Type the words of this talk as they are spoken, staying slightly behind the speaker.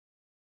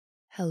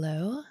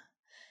Hello?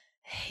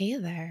 Hey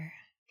there.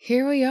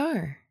 Here we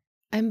are.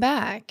 I'm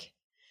back.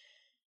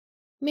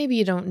 Maybe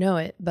you don't know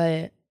it,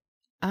 but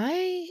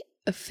I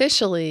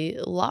officially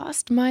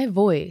lost my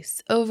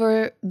voice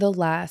over the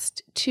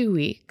last 2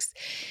 weeks.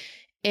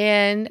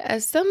 And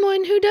as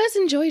someone who does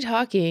enjoy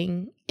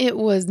talking, it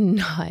was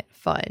not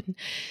fun.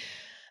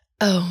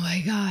 Oh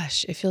my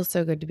gosh, it feels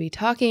so good to be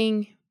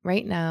talking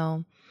right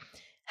now,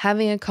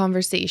 having a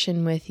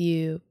conversation with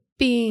you,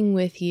 being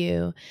with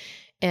you,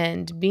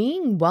 and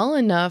being well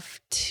enough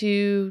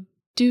to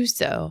do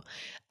so.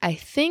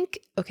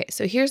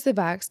 So here's the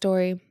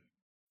backstory.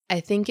 I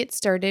think it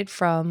started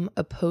from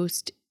a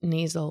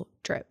post-nasal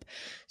drip.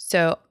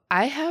 So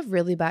I have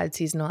really bad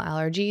seasonal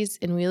allergies,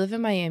 and we live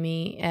in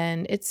Miami,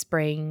 and it's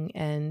spring,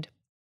 and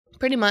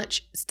pretty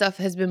much stuff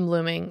has been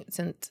blooming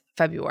since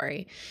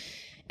February.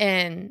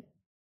 And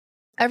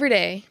every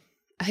day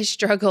I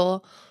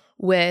struggle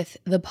with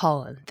the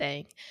pollen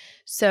thing.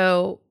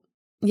 So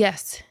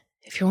yes,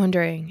 if you're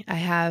wondering, I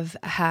have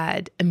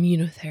had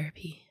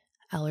immunotherapy,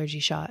 allergy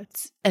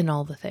shots, and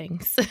all the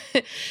things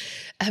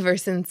ever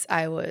since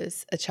I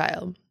was a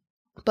child.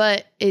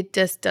 But it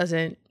just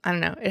doesn't, I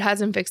don't know, it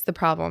hasn't fixed the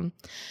problem.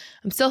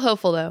 I'm still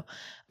hopeful though.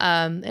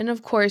 And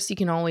of course, you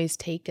can always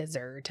take a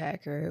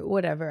Zyrtec or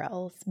whatever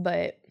else,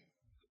 but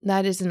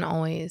that isn't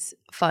always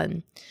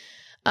fun.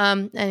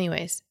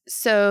 Anyways,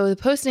 so the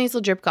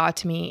postnasal drip got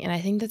to me, and I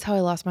think that's how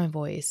I lost my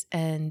voice.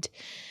 And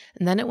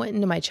then it went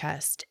into my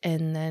chest,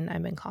 and then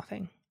I've been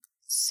coughing.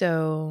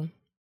 So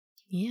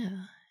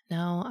yeah,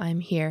 now I'm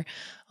here.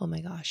 Oh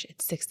my gosh,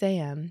 it's 6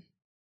 a.m.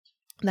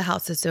 The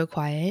house is so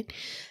quiet.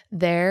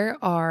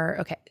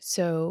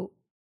 So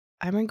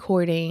I'm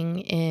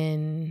recording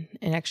in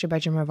an extra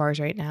bedroom of ours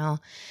right now,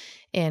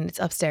 and it's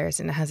upstairs,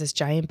 and it has this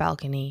giant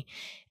balcony.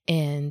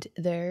 And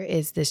there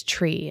is this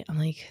tree. I'm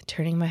like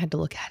turning my head to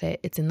look at it.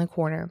 It's in the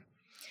corner.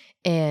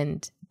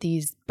 And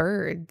these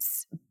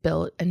birds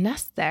built a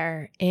nest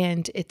there.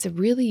 And it's a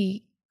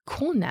really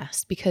cool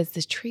nest because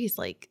this tree is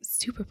like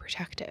super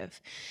protective.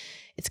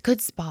 It's a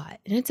good spot.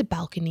 And it's a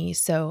balcony.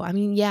 So, I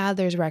mean, yeah,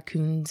 there's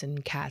raccoons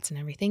and cats and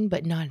everything,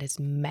 but not as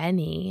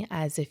many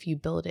as if you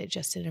build it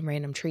just in a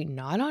random tree,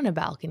 not on a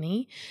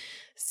balcony.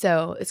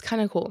 So it's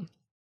kind of cool.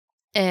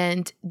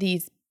 And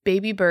these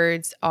baby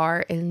birds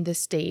are in the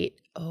state,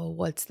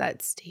 what's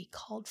that state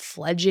called?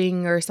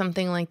 Fledging or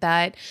something like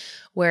that,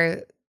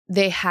 where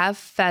they have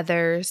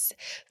feathers.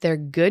 They're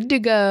good to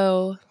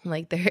go.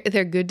 Like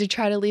they're good to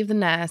try to leave the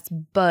nest,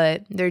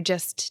 but they're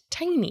just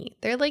tiny.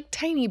 They're like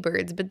tiny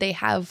birds, but they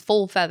have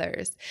full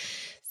feathers.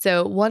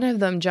 So one of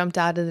them jumped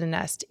out of the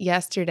nest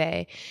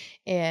yesterday,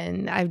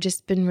 and I've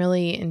just been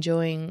really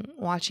enjoying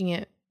watching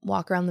it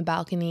walk around the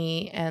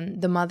balcony,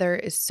 and the mother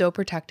is so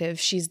protective.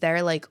 She's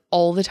there like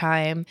all the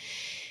time,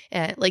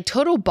 and like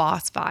total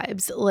boss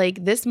vibes.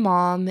 Like this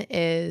mom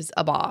is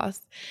a boss,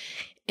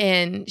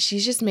 and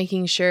she's just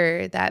making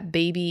sure that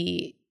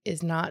baby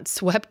is not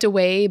swept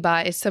away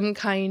by some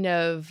kind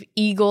of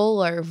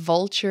eagle or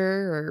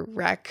vulture or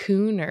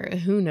raccoon or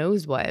who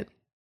knows what.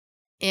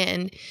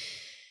 And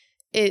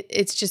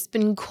it's just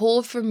been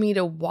cool for me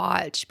to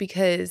watch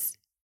because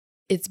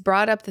it's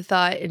brought up the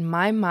thought in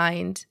my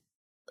mind.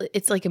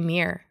 It's like a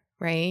mirror,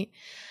 right?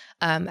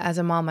 As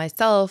a mom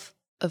myself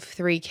of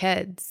 3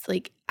 kids,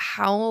 like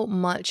how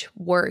much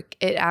work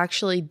it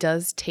actually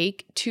does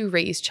take to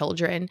raise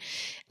children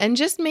and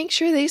just make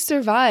sure they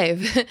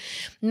survive.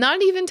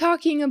 Not even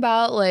talking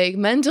about like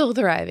mental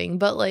thriving,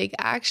 but like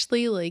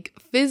actually like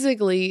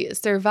physically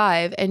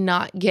survive and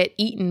not get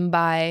eaten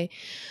by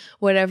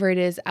whatever it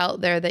is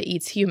out there that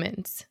eats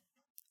humans.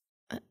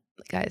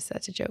 Guys,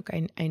 that's a joke.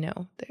 I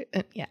know.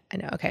 Yeah, I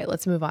know. Okay,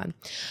 let's move on.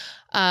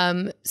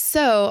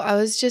 So I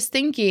was just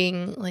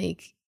thinking,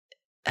 like,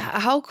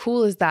 how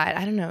cool is that?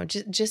 I don't know,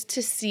 just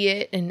to see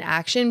it in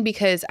action,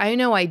 because I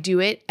know I do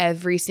it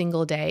every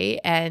single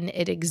day and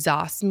it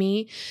exhausts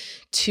me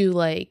to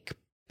like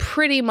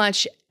pretty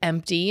much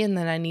empty, and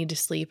then I need to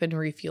sleep and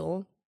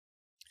refuel.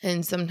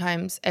 And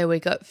sometimes I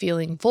wake up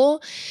feeling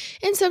full,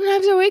 and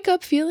sometimes I wake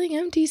up feeling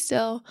empty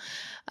still.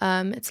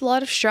 It's a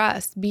lot of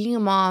stress. Being a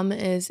mom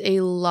is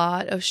a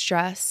lot of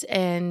stress.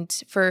 And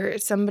for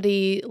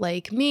somebody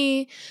like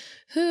me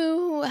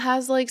who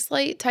has like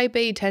slight type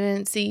A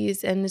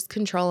tendencies and is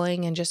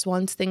controlling and just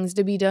wants things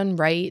to be done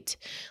right,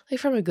 like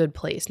from a good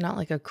place, not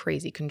like a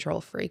crazy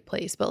control freak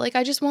place, but like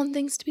I just want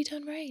things to be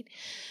done right.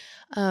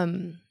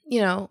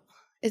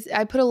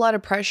 I put a lot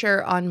of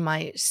pressure on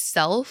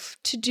myself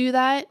to do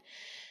that.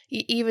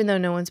 Even though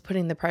no one's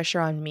putting the pressure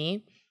on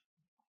me,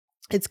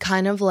 it's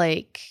kind of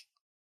like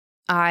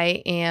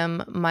I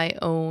am my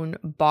own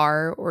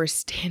bar or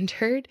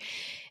standard,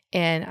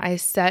 and I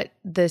set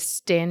the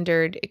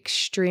standard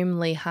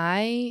extremely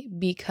high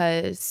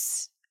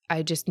because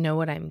I just know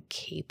what I'm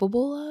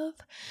capable of.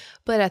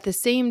 But at the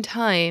same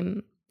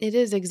time, it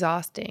is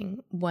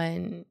exhausting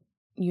when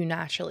you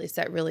naturally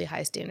set really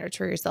high standards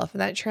for yourself, and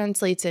that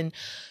translates in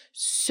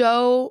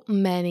so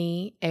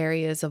many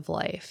areas of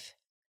life.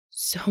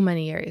 so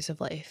many areas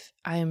of life.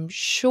 I'm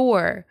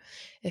sure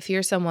if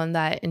you're someone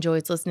that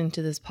enjoys listening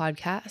to this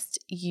podcast,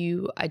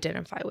 you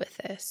identify with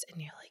this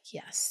and you're like,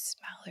 yes,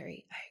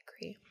 Mallory, I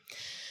agree.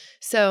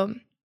 So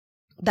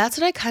that's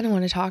what I kind of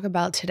want to talk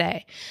about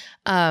today.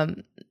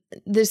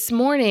 This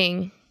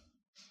morning,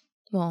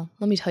 well,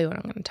 let me tell you what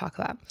I'm going to talk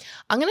about.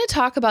 I'm going to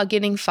talk about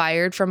getting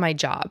fired from my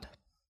job.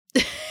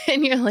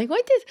 And you're like,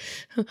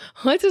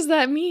 what does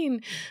that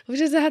mean? What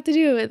does that have to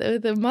do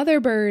with the mother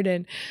bird?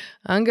 And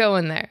I'm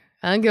going there.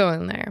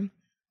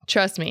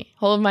 Trust me.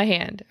 Hold my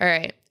hand. All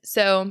right.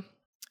 So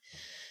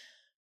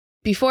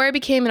before I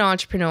became an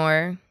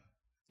entrepreneur,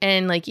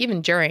 and like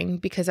even during,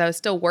 because I was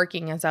still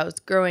working as I was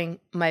growing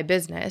my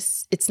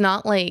business, it's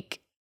not like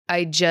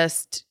I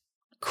just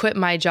quit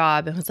my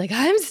job and was like,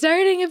 I'm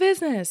starting a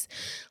business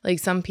like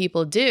some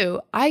people do.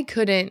 I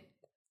couldn't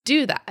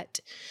do that.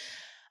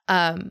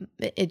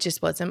 It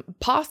just wasn't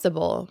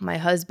possible. My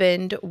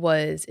husband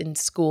was in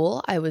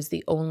school. I was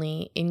the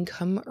only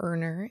income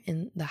earner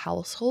in the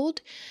household,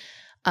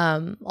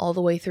 all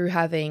the way through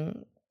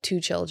having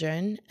 2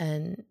 children,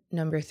 and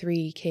number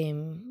 3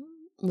 came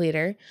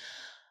later.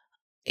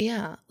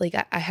 Yeah, like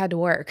I had to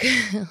work.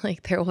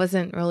 Like there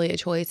wasn't really a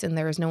choice, and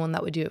there was no one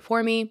that would do it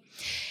for me.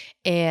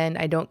 And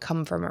I don't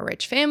come from a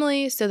rich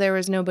family, so there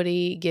was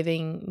nobody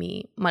giving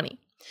me money.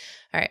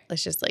 All right,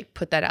 let's just like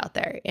put that out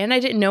there. And I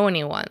didn't know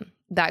anyone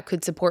that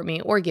could support me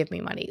or give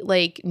me money.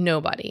 Like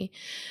nobody.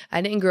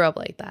 I didn't grow up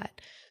like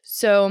that.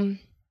 So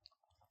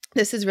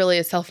this is really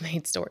a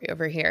self-made story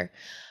over here.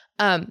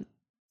 Where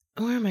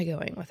am I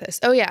going with this?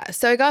 Oh yeah,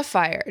 so I got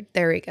fired.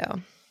 There we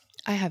go.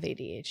 I have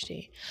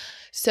ADHD.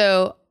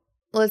 So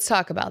let's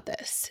talk about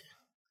this.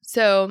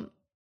 So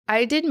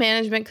I did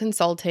management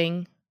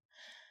consulting.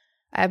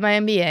 I have my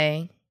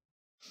MBA,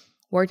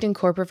 worked in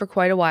corporate for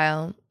quite a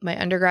while. My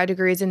undergrad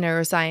degree is in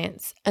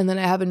neuroscience. And then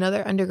I have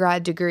another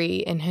undergrad degree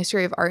in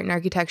history of art and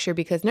architecture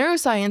because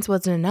neuroscience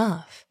wasn't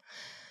enough.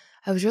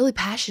 I was really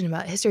passionate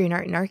about history and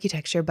art and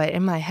architecture, but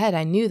in my head,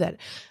 I knew that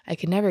I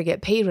could never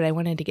get paid what I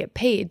wanted to get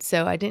paid.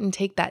 So I didn't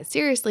take that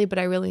seriously, but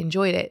I really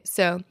enjoyed it.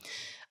 So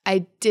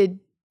I did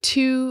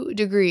 2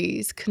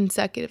 degrees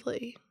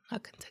consecutively.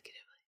 Not consecutively.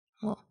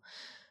 Well,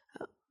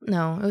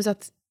 no, it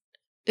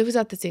was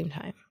at the same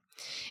time.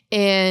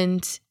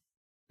 And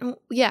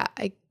yeah,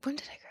 when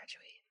did I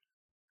graduate?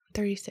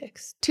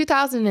 36.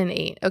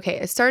 2008. Okay,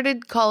 I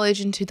started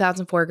college in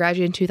 2004,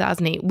 graduated in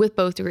 2008 with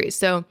both degrees.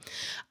 So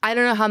I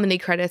don't know how many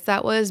credits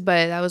that was,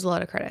 but that was a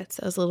lot of credits.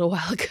 That was a little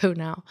while ago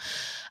now.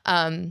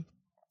 And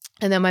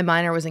then my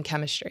minor was in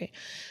chemistry.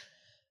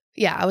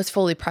 Yeah, I was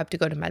fully prepped to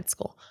go to med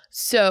school.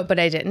 So, but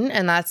I didn't.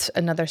 And that's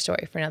another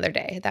story for another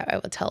day that I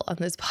will tell on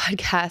this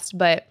podcast.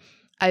 But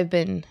I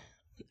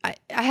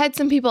had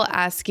some people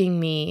asking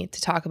me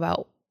to talk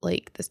about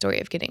like the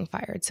story of getting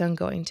fired. So I'm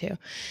going to,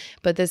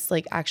 but this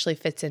like actually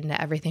fits into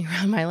everything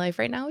around my life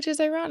right now, which is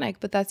ironic,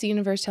 but that's the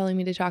universe telling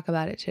me to talk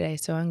about it today.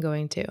 So I'm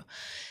going to.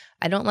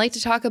 I don't like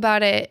to talk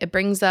about it. It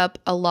brings up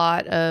a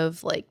lot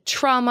of like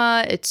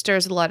trauma. It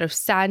stirs a lot of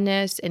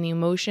sadness and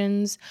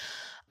emotions.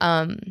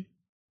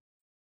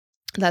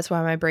 That's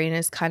why my brain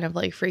is kind of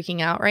like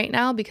freaking out right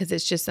now because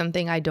it's just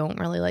something I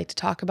don't really like to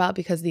talk about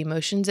because the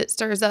emotions it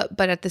stirs up.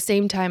 But at the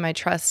same time, I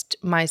trust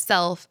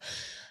myself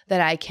that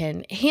I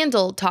can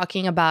handle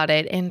talking about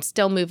it and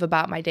still move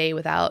about my day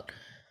without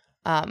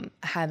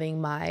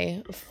having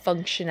my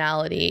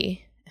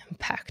functionality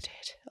impacted.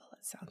 Oh,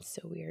 that sounds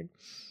so weird.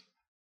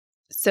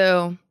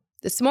 So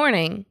this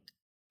morning,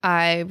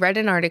 I read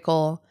an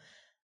article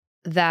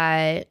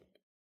that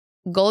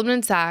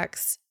Goldman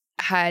Sachs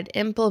had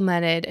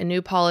implemented a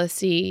new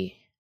policy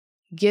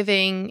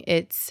giving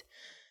its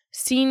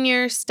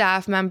senior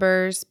staff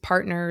members,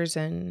 partners,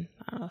 and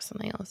I don't know,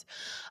 something else,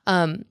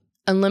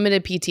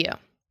 unlimited PTO.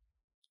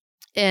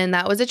 And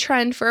that was a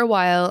trend for a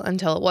while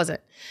until it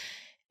wasn't.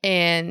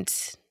 And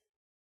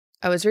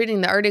I was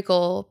reading the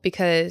article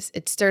because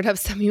it stirred up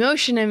some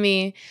emotion in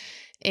me.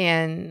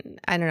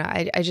 And I don't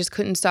know, I just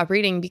couldn't stop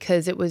reading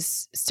because it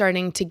was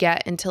starting to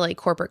get into like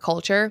corporate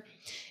culture.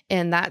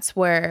 And that's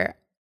where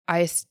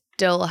I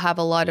still have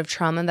a lot of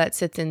trauma that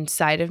sits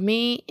inside of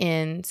me.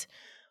 And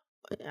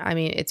I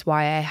mean, it's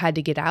why I had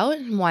to get out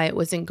and why it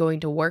wasn't going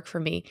to work for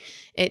me.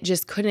 It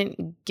just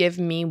couldn't give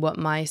me what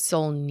my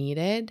soul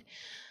needed.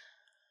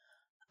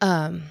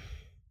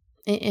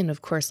 And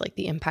of course, like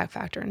the impact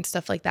factor and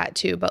stuff like that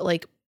too. But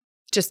like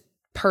just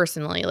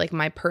personally, like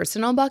my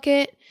personal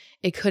bucket,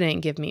 it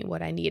couldn't give me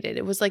what I needed.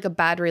 It was like a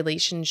bad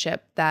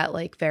relationship that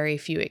like very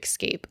few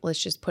escape.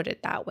 Let's just put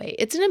it that way.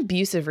 It's an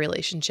abusive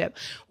relationship.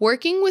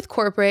 Working with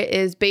corporate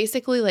is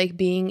basically like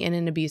being in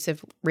an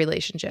abusive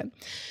relationship.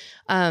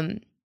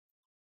 And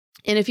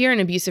if you're in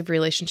an abusive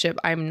relationship,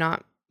 I'm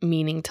not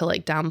meaning to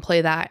like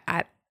downplay that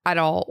at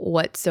all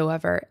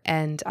whatsoever.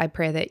 And I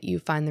pray that you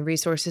find the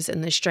resources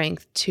and the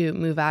strength to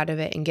move out of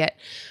it and get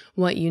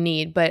what you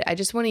need. But I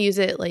just want to use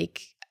it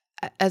like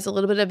as a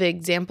little bit of an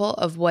example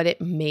of what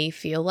it may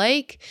feel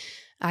like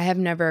I have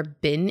never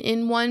been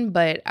in one,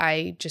 but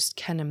I just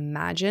can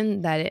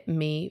imagine that it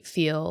may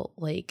feel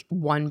like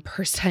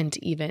 1%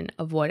 even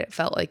of what it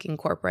felt like in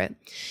corporate.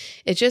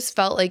 It just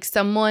felt like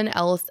someone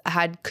else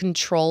had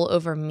control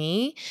over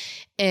me,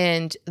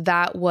 and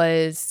that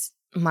was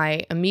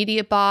my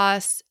immediate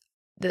boss.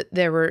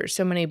 There were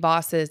so many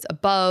bosses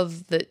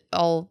above, that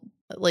all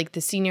like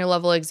the senior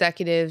level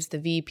executives, the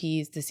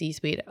VPs, the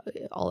C-suite,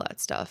 all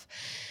that stuff.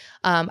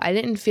 I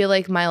didn't feel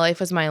like my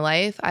life was my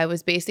life. I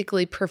was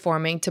basically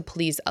performing to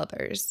please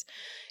others.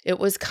 It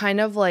was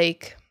kind of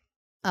like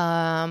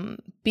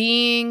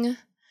being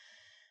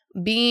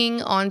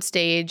on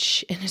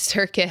stage in a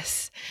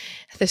circus,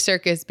 the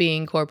circus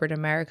being corporate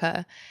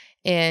America,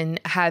 and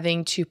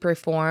having to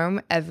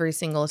perform every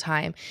single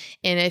time.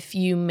 And if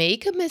you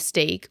make a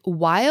mistake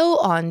while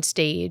on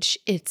stage,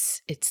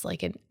 it's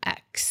like an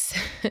X.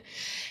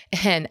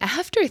 And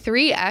after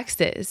 3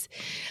 X's,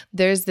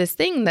 there's this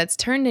thing that's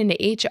turned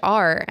into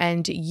HR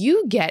and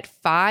you get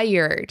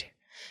fired.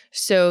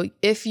 So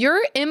if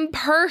you're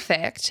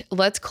imperfect,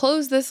 let's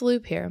close this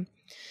loop here.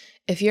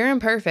 If you're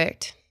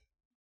imperfect,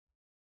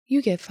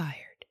 you get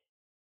fired.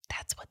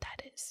 That's what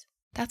that is.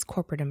 That's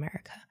corporate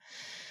America.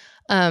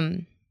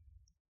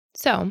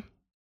 So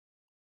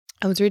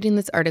I was reading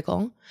this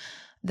article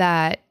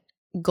that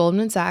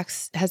Goldman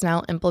Sachs has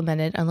now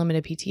implemented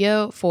unlimited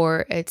PTO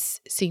for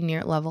its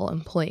senior level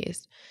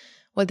employees.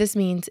 What this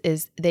means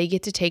is they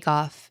get to take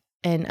off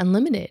an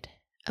unlimited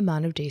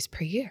amount of days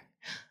per year.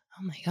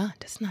 Oh my God,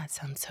 doesn't that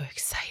sound so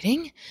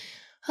exciting?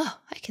 Oh,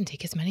 I can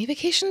take as many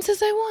vacations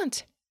as I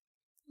want.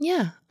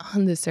 Yeah,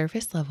 on the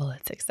surface level,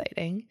 it's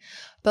exciting.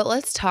 But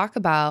let's talk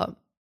about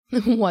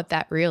what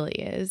that really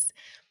is.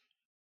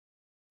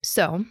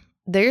 So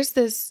there's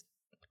this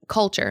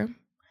culture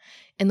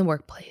in the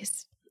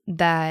workplace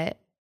that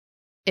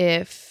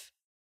if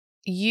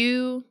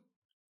you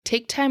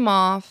take time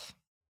off,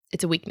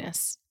 it's a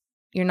weakness.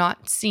 You're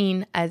not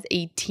seen as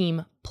a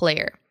team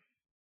player.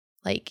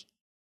 Like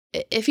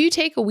if you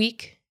take a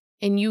week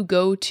and you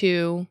go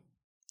to,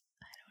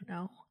 I don't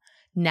know,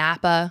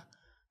 Napa,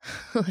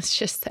 let's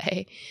just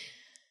say,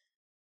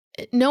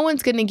 no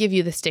one's going to give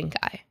you the stink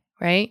eye,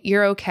 right?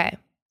 You're okay.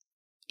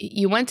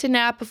 You went to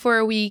Napa for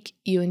a week,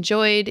 you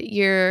enjoyed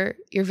your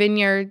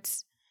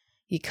vineyards,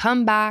 you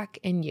come back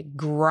and you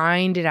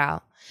grind it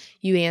out.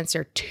 You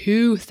answer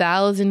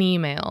 2,000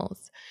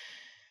 emails.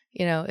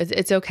 You know,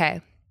 it's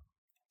okay.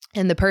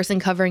 And the person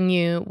covering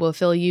you will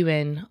fill you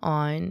in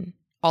on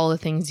all the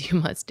things you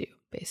must do,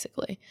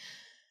 basically.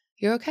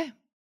 You're okay.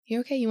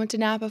 You're okay. You went to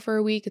Napa for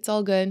a week. It's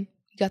all good.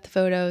 You got the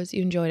photos.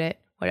 You enjoyed it.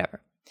 Whatever.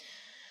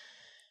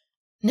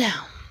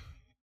 Now,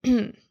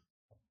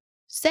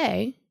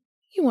 say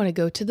you want to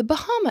go to the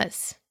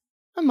Bahamas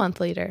a month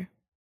later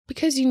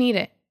because you need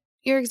it.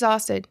 You're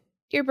exhausted.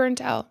 You're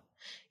burnt out.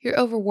 You're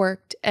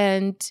overworked,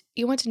 and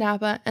you went to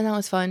Napa and that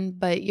was fun,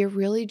 but you're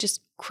really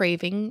just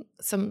craving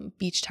some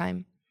beach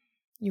time.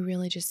 You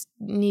really just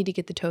need to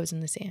get the toes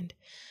in the sand.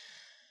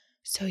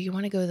 So you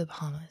want to go to the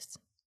Bahamas.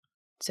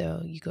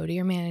 So you go to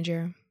your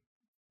manager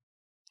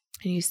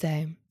and you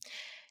say,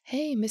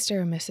 hey,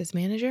 Mr. or Mrs.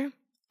 Manager,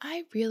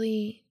 I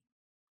really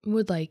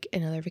would like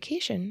another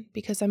vacation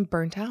because I'm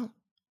burnt out.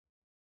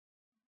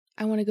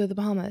 I want to go to the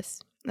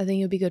Bahamas. I think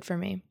it would be good for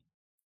me.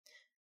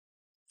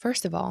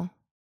 First of all,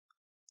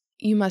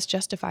 you must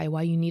justify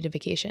why you need a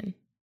vacation,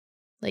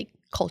 like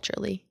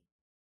culturally,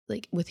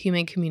 like with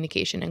human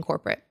communication in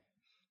corporate.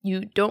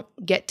 You don't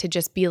get to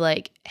just be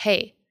like,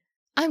 hey,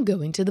 I'm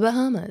going to the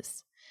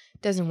Bahamas.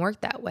 It doesn't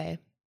work that way.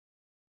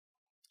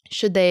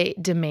 Should they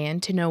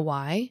demand to know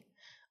why?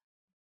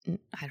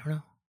 I don't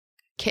know.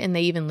 Can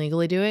they even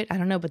legally do it? I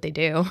don't know, but they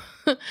do,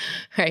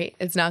 right?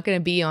 It's not going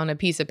to be on a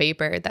piece of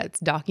paper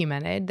that's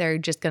documented. They're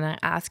just going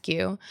to ask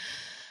you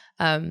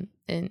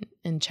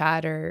in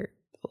chat or,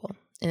 well,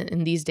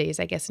 in these days,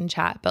 I guess in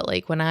chat. But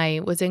like when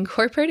I was in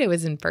corporate, it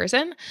was in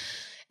person,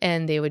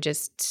 and they would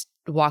just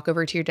walk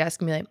over to your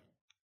desk and be like,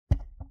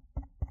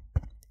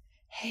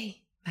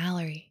 hey,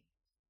 Mallory,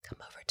 come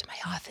over to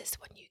my office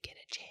when you get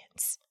a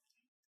chance.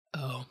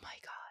 Oh my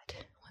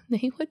God. When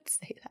they would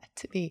say that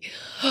to me,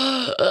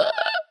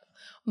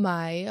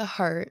 my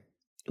heart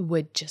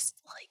would just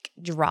like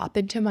drop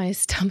into my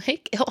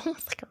stomach,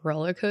 almost like a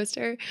roller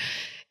coaster.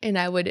 And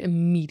I would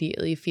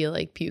immediately feel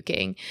like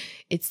puking.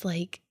 It's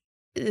like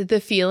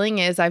the feeling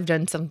is I've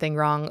done something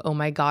wrong. Oh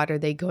my God, are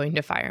they going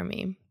to fire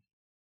me?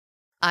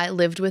 I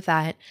lived with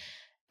that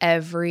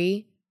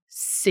every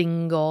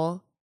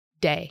single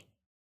day.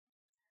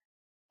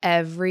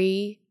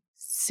 Every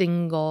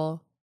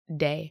single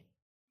day.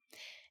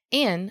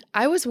 And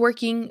I was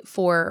working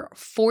for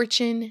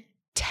Fortune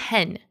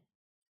 10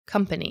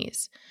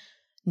 companies,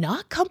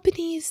 not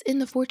companies in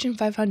the Fortune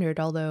 500,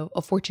 although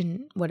a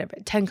Fortune,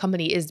 10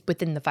 company is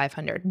within the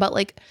 500, but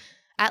like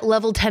at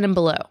level 10 and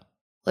below.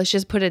 Let's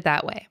just put it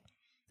that way.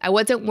 I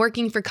wasn't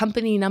working for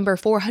company number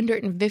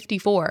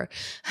 454.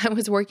 I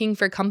was working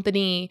for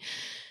company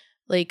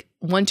like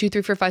 1, 2,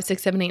 3, 4, 5,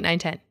 6, 7, 8, 9,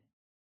 10,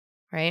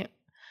 right?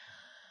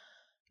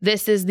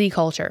 This is the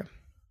culture.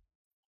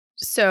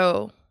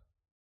 So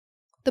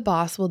the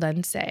boss will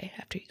then say,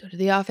 after you go to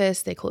the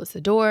office, they close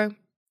the door,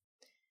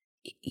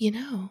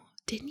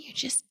 didn't you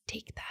just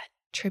take that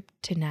trip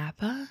to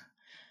Napa?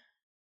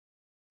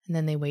 And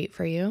then they wait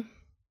for you.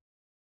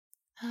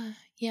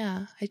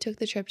 Yeah, I took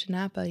the trip to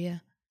Napa, yeah.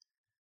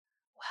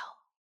 Well,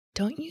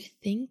 don't you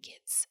think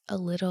it's a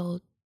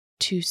little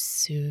too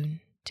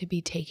soon to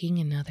be taking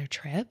another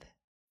trip?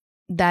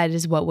 That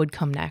is what would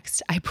come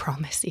next, I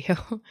promise you.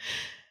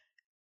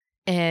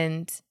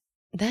 And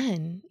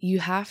then you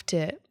have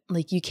to,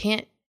 you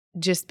can't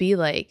just be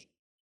like,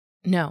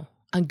 no,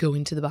 I'm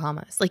going to the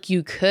Bahamas.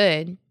 You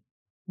could,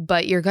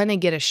 but you're going to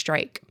get a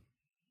strike.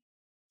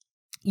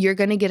 You're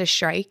going to get a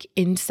strike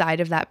inside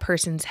of that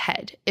person's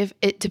head. If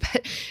it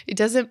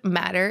doesn't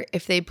matter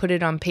if they put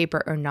it on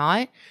paper or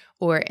not,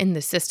 or in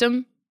the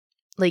system,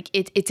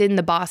 it's in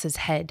the boss's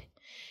head.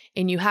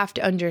 And you have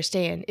to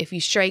understand, if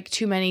you strike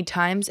too many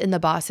times in the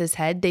boss's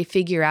head, they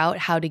figure out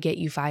how to get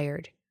you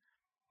fired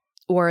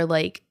or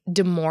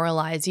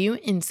demoralize you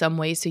in some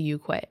way so you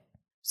quit.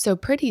 So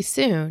pretty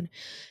soon,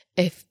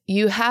 if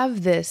you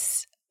have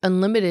this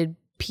unlimited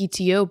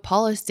PTO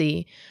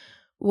policy,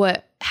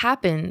 what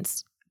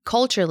happens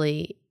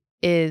culturally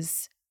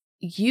is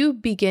you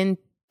begin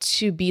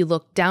to be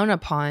looked down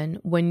upon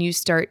when you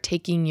start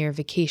taking your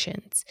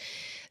vacations.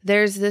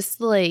 There's this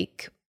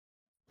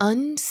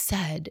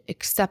unsaid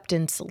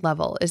acceptance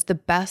level is the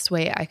best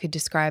way I could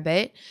describe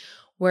it,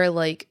 where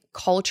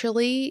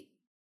culturally,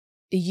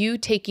 you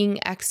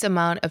taking X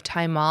amount of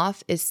time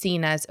off is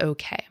seen as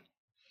okay.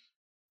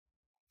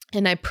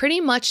 And I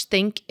pretty much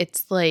think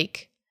it's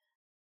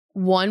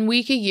 1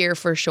 week a year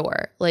for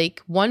sure.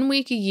 1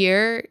 week a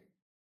year,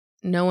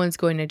 no one's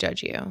going to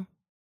judge you.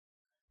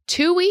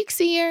 2 weeks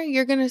a year,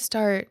 you're going to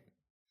start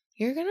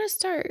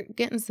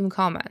getting some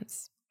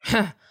comments.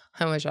 I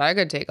wish I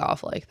could take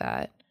off like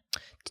that.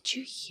 Did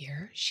you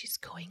hear she's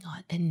going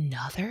on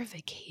another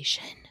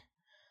vacation?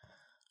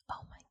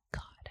 Oh my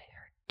God, I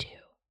heard too.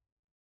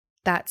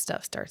 That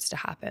stuff starts to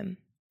happen,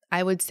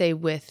 I would say,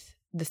 with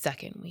the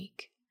second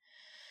week.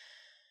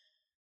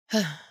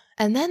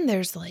 And then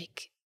there's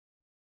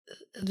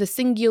the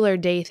singular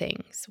day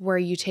things where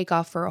you take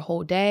off for a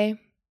whole day.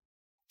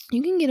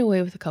 You can get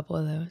away with a couple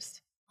of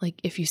those,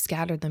 if you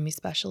scatter them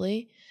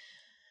especially.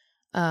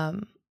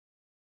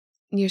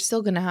 You're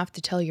still going to have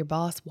to tell your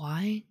boss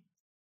why.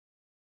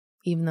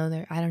 Even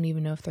though I don't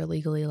even know if they're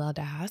legally allowed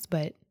to ask,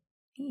 but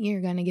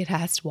you're going to get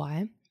asked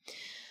why.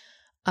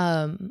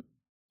 How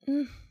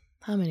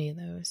many of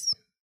those?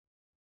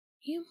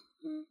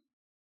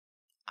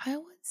 I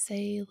would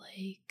say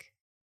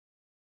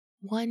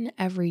 1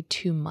 every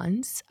 2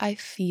 months, I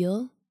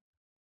feel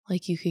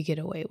you could get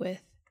away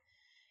with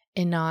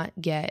and not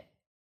get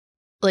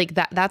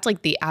that. That's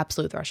the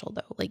absolute threshold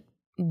though.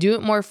 Do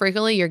it more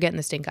frequently, you're getting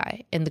the stink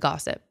eye and the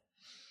gossip.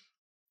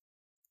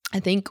 I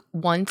think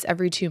once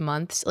every 2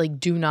 months,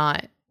 do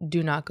not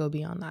go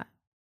beyond that.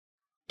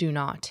 Do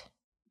not.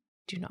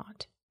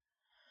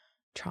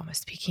 Trauma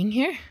speaking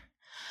here.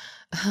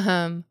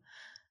 Do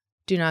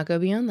not go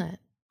beyond that.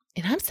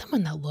 And I'm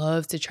someone that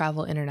loves to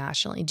travel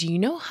internationally. Do you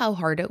know how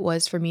hard it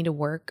was for me to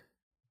work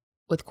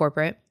with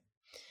corporate?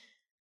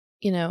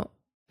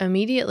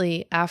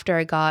 Immediately after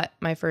I got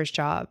my first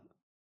job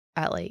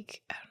at I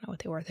don't know what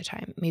they were at the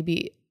time,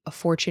 maybe a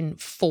Fortune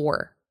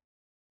 4,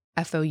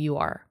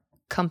 FOUR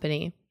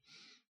company.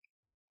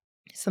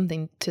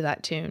 Something to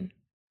that tune.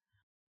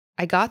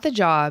 I got the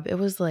job. It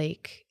was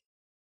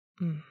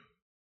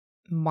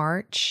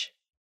March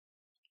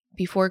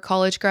before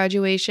college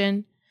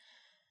graduation.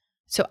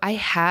 So I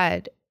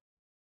had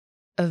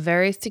a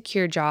very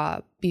secure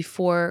job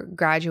before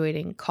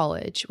graduating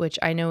college, which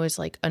I know is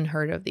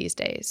unheard of these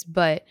days.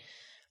 But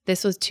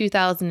this was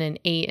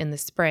 2008 in the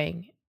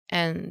spring,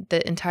 and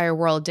the entire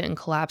world didn't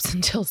collapse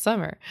until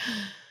summer.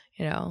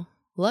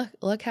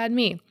 Luck had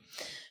me.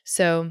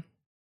 So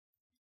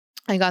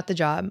I got the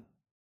job.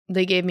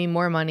 They gave me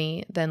more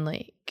money than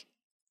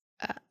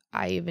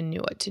I even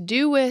knew what to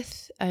do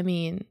with. I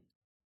mean,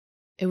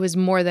 it was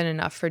more than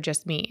enough for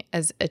just me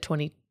as a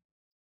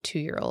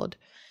 22-year-old,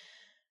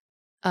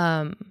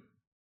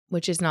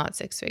 which is not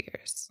 6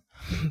 figures,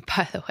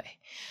 by the way.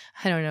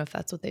 I don't know if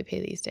that's what they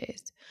pay these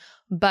days,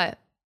 but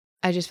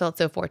I just felt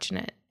so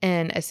fortunate.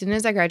 And as soon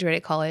as I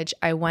graduated college,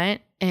 I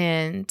went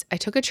and I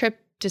took a trip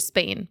to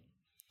Spain.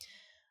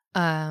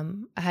 I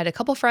had a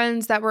couple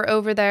friends that were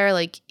over there,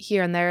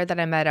 here and there, that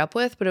I met up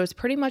with, but it was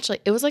pretty much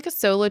it was a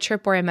solo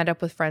trip where I met up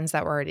with friends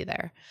that were already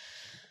there.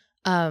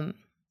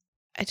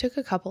 I took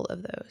a couple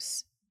of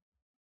those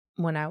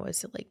when I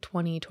was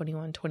 20,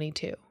 21,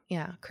 22.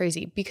 Yeah,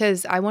 crazy,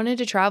 because I wanted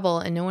to travel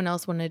and no one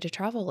else wanted to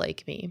travel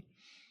like me.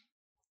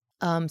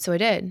 So I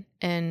did,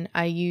 and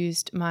I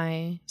used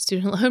my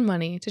student loan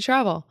money to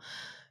travel.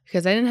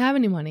 Because I didn't have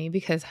any money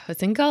because I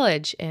was in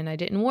college, and I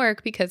didn't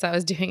work because I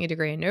was doing a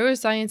degree in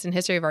neuroscience and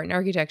history of art and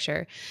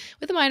architecture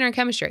with a minor in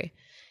chemistry.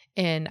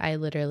 And I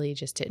literally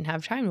just didn't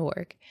have time to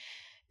work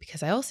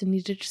because I also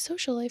needed a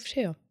social life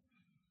too.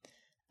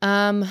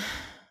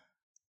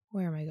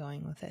 Where am I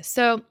going with this?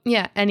 So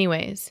yeah,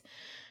 anyways,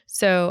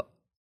 so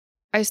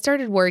I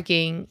started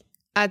working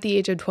at the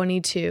age of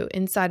 22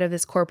 inside of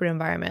this corporate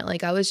environment.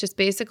 Like I was just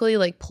basically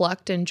like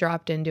plucked and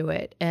dropped into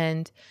it.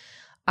 And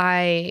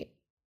I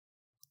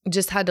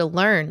just had to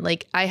learn.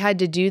 Like I had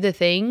to do the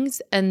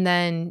things and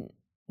then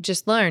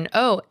just learn,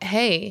 oh,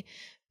 hey,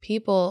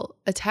 people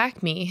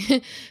attack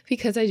me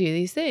because I do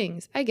these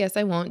things. I guess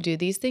I won't do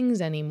these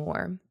things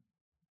anymore.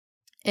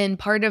 And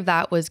part of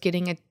that was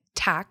getting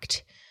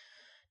attacked,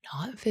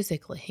 not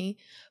physically,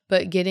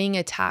 but getting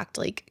attacked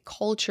like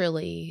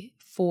culturally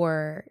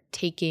for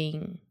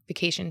taking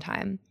vacation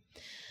time.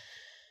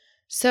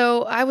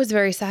 So I was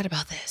very sad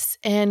about this.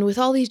 And with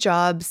all these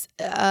jobs,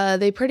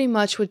 they pretty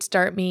much would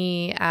start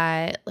me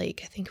at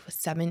like, I think it was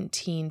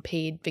 17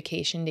 paid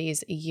vacation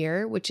days a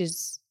year, which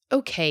is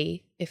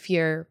okay if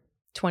you're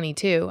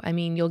 22. I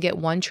mean, you'll get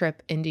one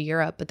trip into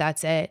Europe, but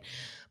that's it.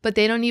 But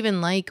they don't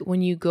even like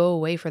when you go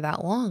away for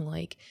that long.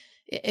 Like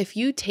if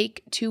you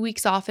take 2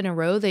 weeks off in a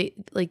row, they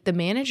like the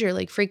manager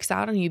like freaks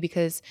out on you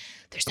because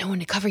there's no one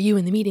to cover you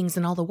in the meetings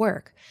and all the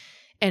work.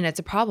 And it's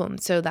a problem.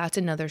 So that's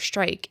another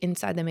strike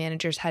inside the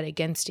manager's head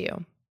against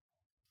you.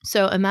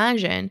 So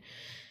imagine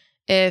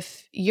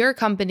if your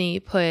company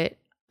put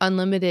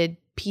unlimited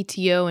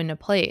PTO into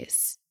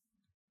place.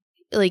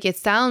 Like it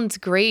sounds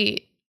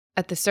great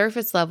at the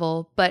surface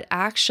level, but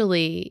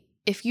actually,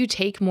 if you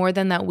take more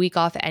than that week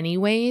off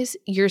anyways,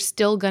 you're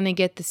still going to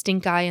get the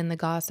stink eye and the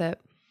gossip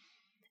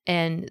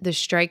and the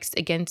strikes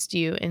against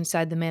you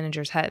inside the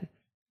manager's head.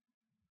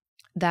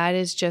 That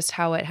is just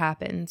how it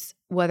happens,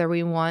 whether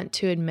we want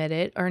to admit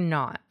it or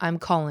not. I'm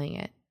calling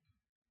it.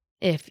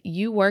 If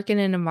you work in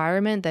an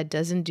environment that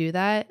doesn't do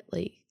that,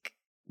 like,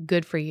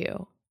 good for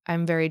you.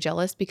 I'm very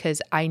jealous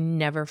because I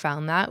never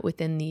found that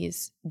within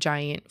these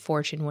giant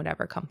Fortune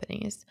whatever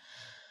companies.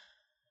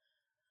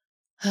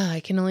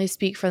 I can only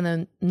speak from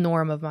the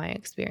norm of my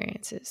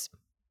experiences.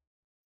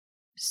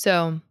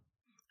 So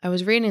I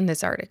was reading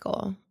this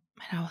article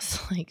and I was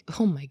like,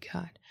 oh my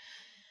God.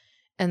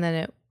 And then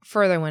it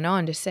further went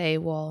on to say,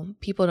 well,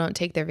 people don't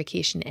take their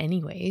vacation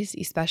anyways,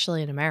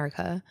 especially in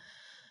America,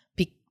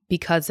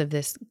 because of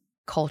this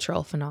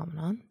cultural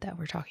phenomenon that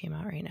we're talking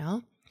about right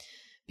now,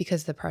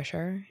 because of the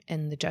pressure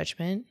and the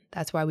judgment.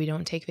 That's why we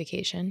don't take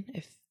vacation.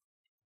 If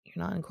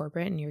you're not in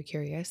corporate and you're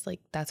curious, like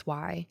that's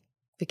why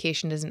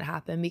vacation doesn't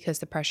happen, because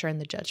the pressure and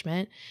the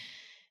judgment.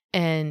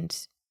 And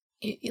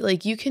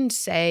like you can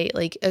say,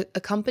 like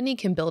a company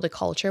can build a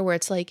culture where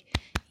it's like,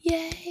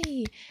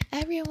 yay,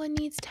 everyone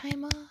needs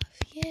time off.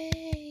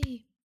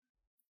 Yay.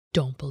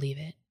 Don't believe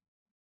it.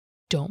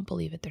 Don't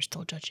believe it. They're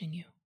still judging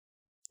you.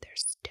 They're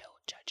still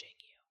judging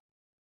you.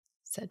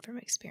 Said from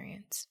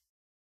experience.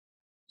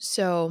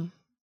 So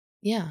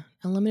yeah,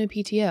 unlimited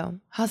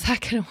PTO. How's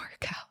that going to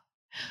work out?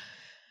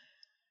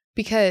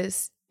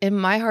 Because in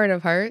my heart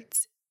of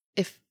hearts,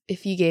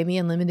 if you gave me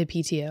unlimited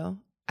PTO,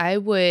 I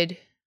would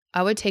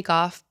take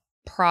off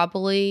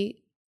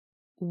probably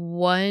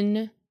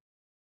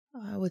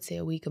I would say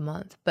a week a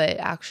month, but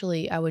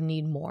actually I would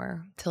need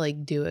more to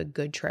like do a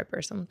good trip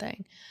or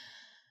something.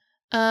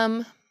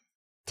 10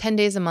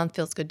 days a month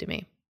feels good to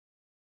me.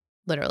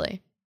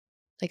 Literally.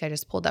 Like I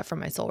just pulled that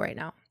from my soul right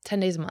now. 10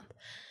 days a month.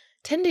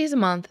 10 days a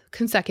month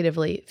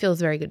consecutively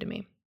feels very good to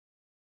me.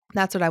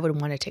 That's what I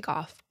would want to take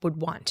off. Would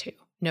want to.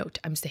 Note,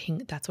 I'm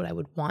saying that's what I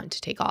would want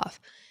to take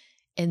off.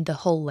 And the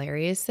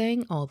hilarious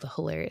thing,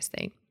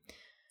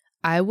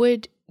 I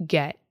would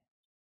get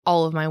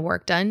all of my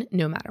work done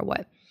no matter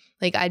what.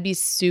 Like I'd be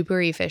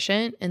super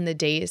efficient in the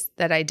days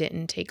that I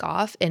didn't take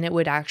off, and it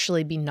would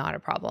actually be not a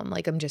problem.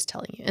 Like I'm just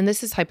telling you. And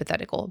this is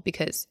hypothetical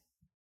because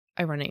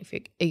I run an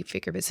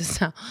eight-figure business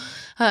now.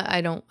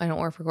 I don't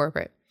work for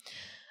corporate.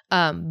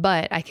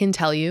 But I can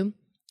tell you,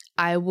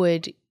 I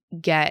would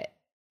get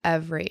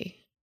every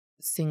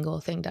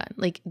single thing done.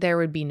 Like there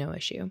would be no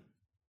issue.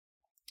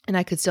 And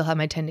I could still have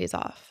my 10 days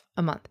off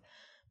a month.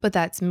 But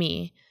that's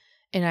me.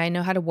 And I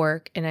know how to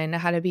work, and I know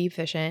how to be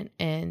efficient,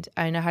 and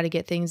I know how to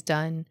get things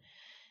done.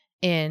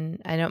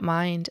 And I don't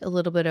mind a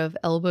little bit of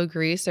elbow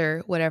grease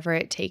or whatever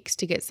it takes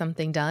to get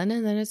something done,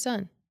 and then it's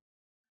done.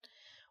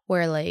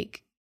 Where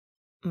like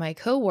my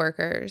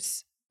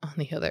coworkers, on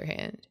the other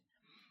hand,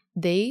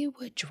 they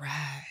would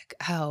drag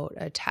out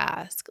a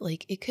task.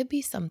 Like it could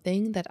be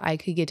something that I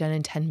could get done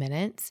in 10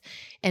 minutes.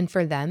 And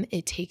for them,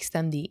 it takes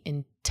them the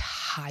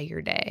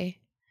entire day.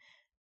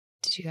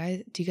 Do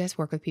you guys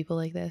work with people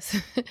like this?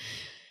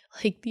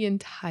 Like the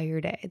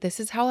entire day. This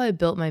is how I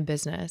built my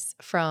business,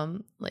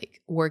 from like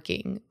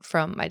working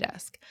from my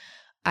desk.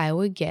 I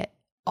would get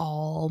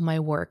all my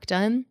work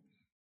done.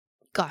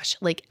 Gosh,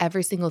 like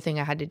every single thing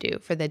I had to do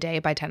for the day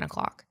by 10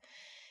 o'clock.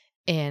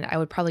 And I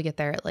would probably get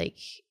there at like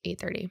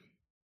 8:30,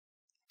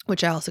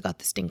 which I also got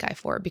the stink eye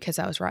for because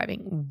I was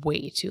arriving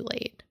way too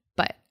late.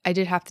 But I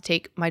did have to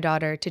take my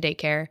daughter to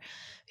daycare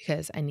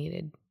because I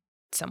needed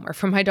somewhere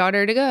for my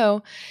daughter to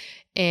go.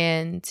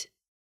 And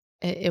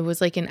it was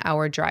like an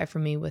hour drive for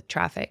me with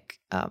traffic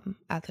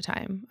at the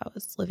time. I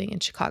was living in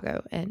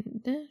Chicago,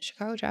 and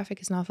Chicago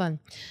traffic is not fun.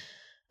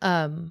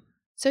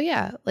 So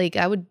yeah, like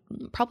I would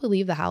probably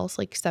leave the house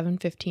like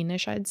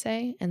 7:15ish, I'd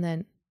say, and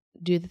then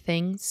do the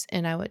things,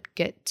 and I would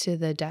get to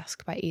the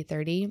desk by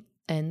 8:30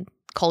 and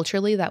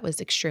culturally, that was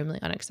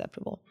extremely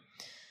unacceptable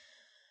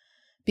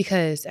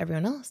because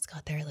everyone else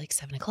got there at like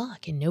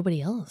 7:00 and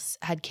nobody else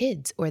had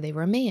kids, or they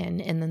were a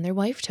man and then their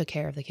wife took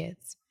care of the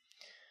kids.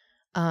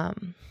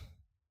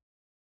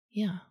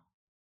 Yeah,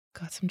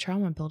 got some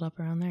trauma built up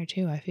around there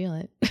too. I feel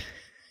it.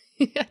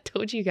 I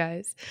told you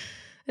guys,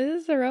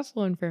 this is a rough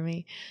one for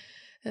me.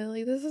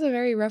 Like, this is a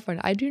very rough one.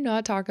 I do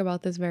not talk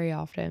about this very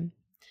often.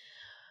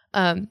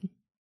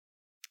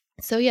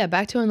 So yeah,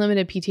 back to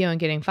unlimited PTO and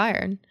getting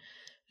fired.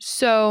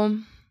 So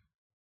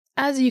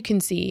as you can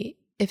see,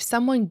 if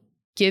someone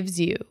gives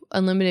you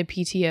unlimited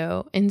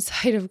PTO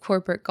inside of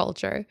corporate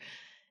culture,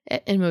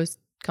 in most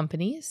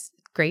companies,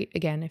 great.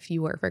 Again, if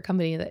you work for a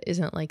company that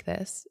isn't like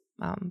this,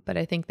 but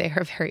I think they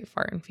are very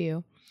far and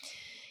few.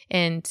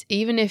 And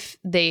even if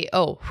they,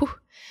 I'm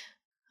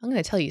going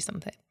to tell you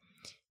something.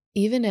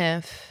 Even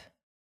if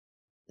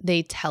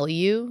they tell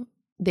you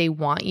they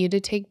want you to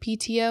take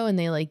PTO and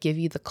they like give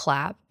you the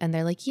clap and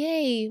they're like,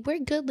 yay, we're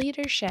good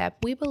leadership.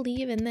 We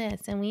believe in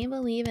this and we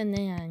believe in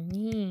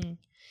that.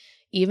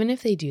 Even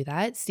if they do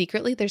that,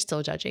 secretly, they're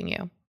still judging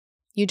you.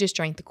 You just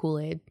drank the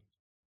Kool-Aid.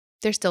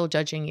 They're still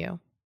judging you.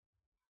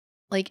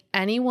 Like,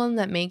 anyone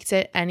that makes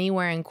it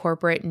anywhere in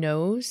corporate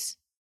knows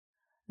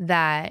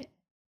that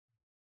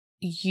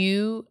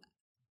you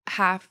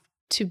have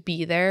to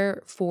be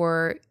there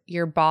for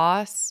your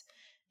boss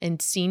and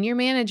senior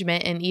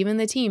management and even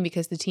the team,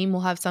 because the team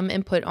will have some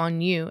input on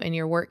you and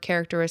your work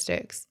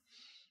characteristics.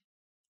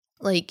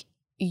 Like,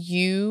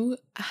 you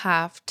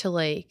have to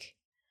like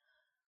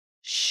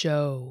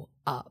show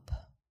up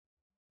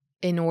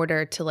in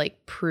order to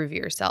like prove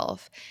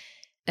yourself.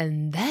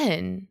 And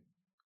then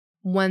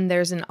when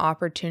there's an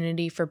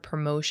opportunity for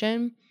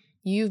promotion,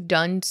 you've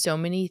done so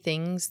many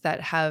things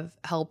that have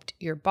helped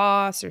your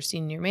boss or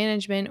senior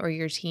management or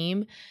your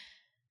team.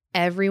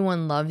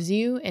 Everyone loves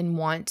you and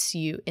wants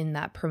you in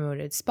that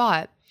promoted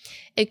spot.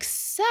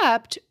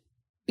 Except,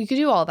 you could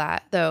do all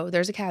that, though,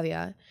 there's a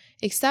caveat,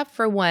 except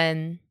for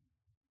when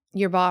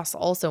your boss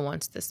also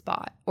wants the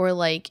spot, or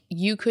like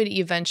you could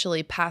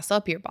eventually pass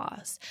up your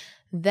boss.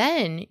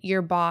 Then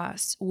your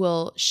boss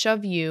will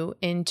shove you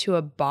into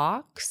a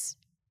box,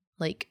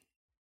 like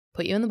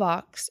put you in the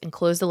box and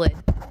close the lid.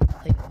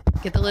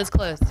 Like, get the lids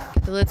closed,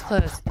 get the lids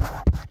closed,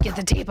 get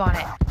the tape on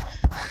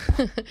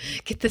it,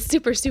 get the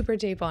super, super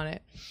tape on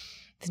it.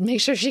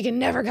 Make sure she can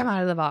never come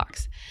out of the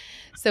box.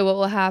 So what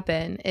will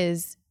happen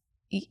is,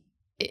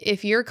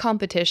 if you're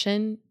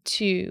competition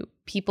to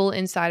people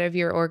inside of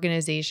your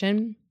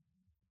organization,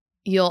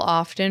 you'll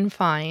often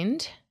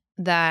find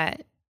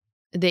that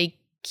they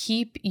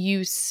keep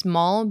you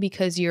small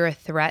because you're a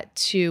threat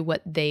to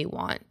what they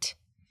want.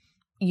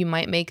 You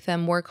might make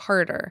them work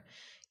harder.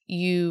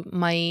 You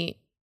might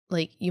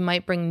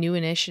bring new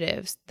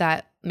initiatives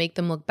that make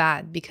them look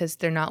bad because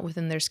they're not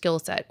within their skill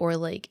set, or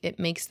like it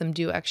makes them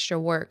do extra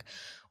work,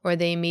 or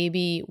they may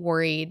be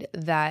worried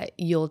that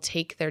you'll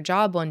take their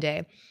job one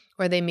day,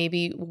 or they may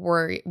be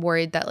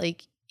worried that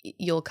like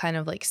you'll kind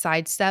of like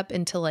sidestep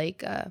into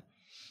like a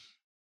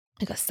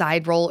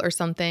side role or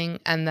something.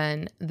 And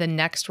then the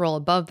next role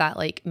above that,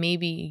 like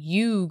maybe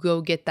you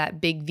go get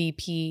that big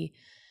VP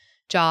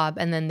job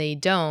and then they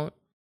don't,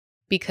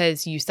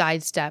 because you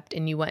sidestepped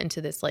and you went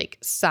into this like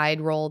side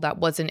role that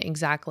wasn't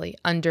exactly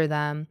under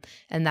them.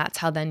 And that's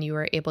how then you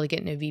were able to get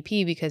into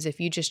VP, because if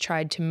you just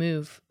tried to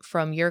move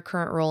from your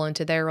current role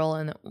into their role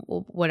and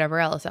whatever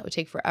else, that would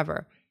take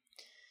forever.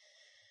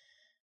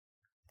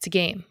 It's a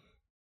game.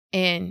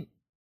 And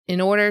in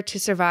order to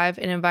survive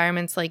in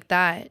environments like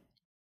that,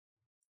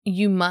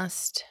 you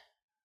must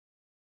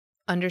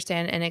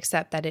understand and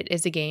accept that it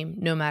is a game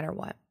no matter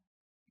what.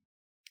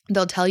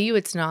 They'll tell you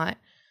it's not,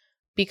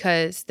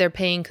 because they're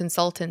paying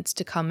consultants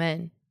to come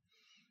in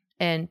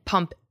and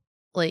pump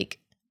like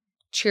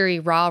cheery,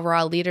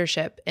 rah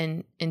leadership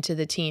into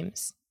the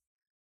teams.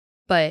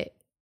 But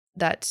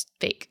that's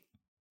fake,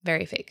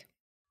 very fake.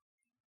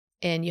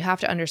 And you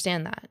have to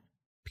understand that,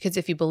 because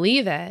if you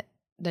believe it,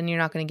 then you're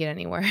not going to get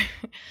anywhere.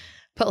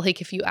 But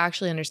like, if you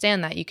actually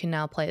understand that, you can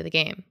now play the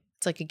game.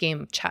 It's like a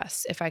game of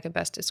chess, if I could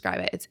best describe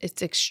it.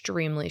 It's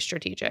extremely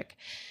strategic,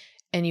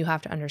 and you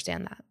have to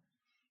understand that.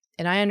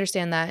 And I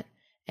understand that.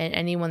 And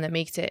anyone that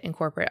makes it in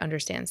corporate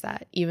understands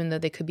that, even though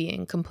they could be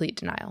in complete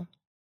denial.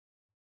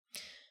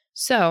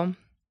 So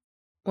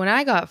when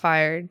I got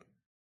fired,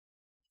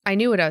 I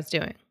knew what I was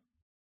doing.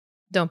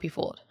 Don't be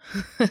fooled.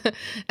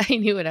 I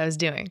knew what I was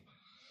doing.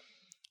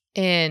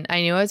 And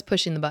I knew I was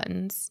pushing the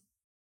buttons,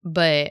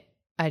 but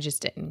I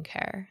just didn't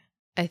care.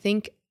 I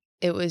think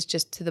it was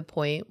just to the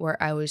point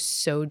where I was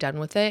so done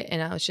with it,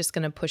 and I was just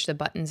going to push the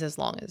buttons as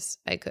long as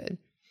I could.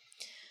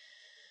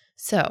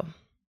 So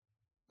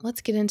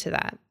let's get into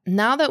that.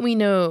 Now that we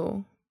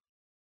know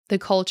the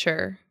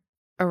culture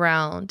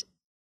around,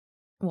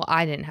 well,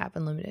 I didn't have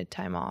unlimited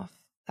time off.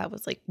 That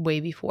was like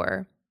way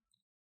before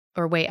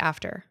or way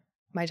after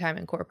my time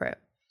in corporate.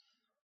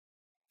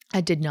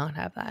 I did not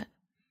have that.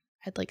 I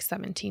had like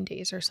 17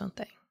 days or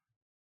something,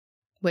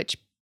 which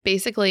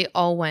basically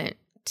all went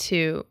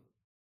to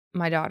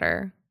my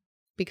daughter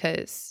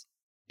because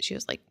she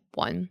was like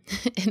 1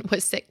 and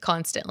was sick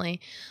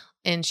constantly.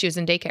 and she was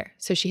in daycare.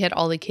 So she had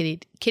all the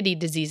kitty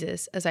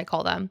diseases, as I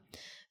call them.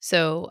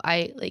 So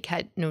I like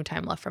had no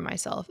time left for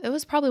myself. It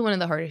was probably one of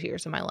the hardest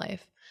years of my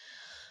life.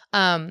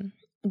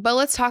 But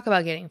let's talk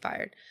about getting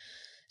fired.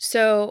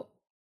 So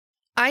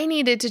I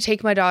needed to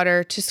take my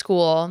daughter to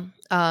school.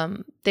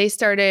 They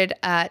started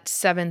at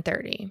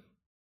 7:30.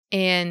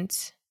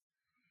 And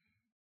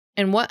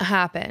what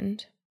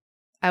happened,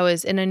 I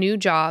was in a new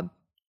job,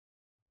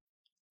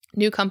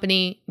 new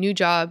company, new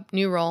job,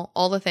 new role,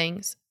 all the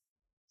things,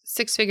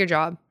 6-figure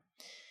job.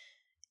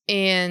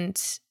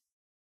 And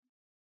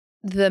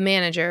the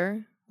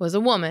manager was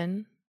a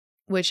woman,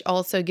 which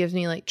also gives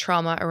me like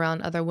trauma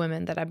around other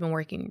women that I've been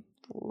working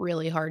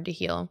really hard to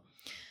heal.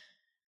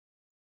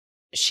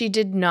 She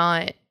did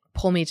not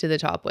pull me to the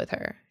top with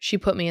her. She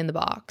put me in the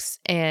box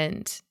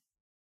and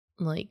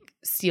like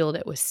sealed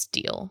it with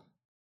steel,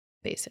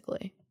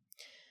 basically.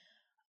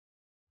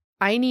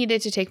 I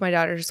needed to take my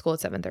daughter to school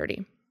at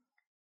 7:30.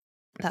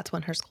 That's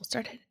when her school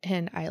started.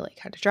 And I like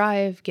had to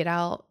drive, get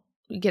out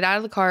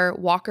of the car,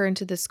 walk her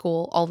into the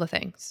school, all the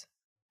things.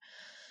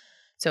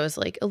 So it was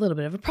like a little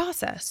bit of a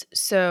process.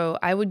 So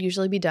I would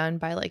usually be done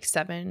by like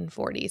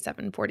 7:40,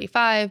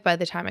 7:45 by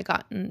the time I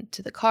got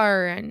into the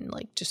car, and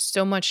like just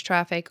so much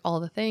traffic, all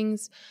the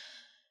things.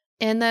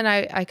 And then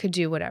I could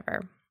do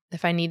whatever.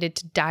 If I needed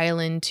to dial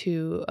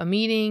into a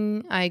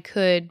meeting, I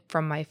could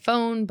from my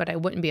phone, but I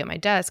wouldn't be at my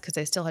desk because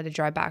I still had to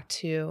drive back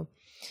to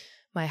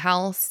my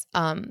house.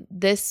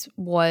 This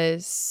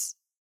was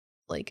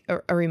like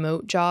a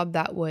remote job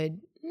that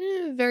would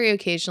very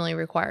occasionally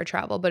require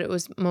travel, but it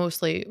was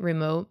mostly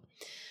remote.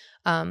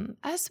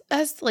 As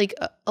like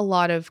a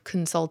lot of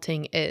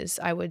consulting is,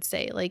 I would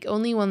say, like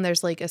only when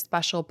there's like a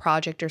special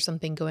project or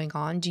something going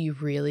on do you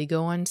really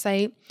go on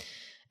site.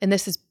 And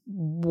this is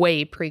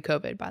way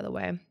pre-COVID, by the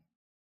way.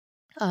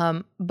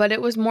 But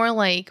it was more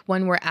like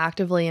when we're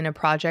actively in a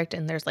project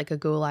and there's like a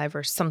go live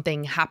or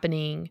something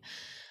happening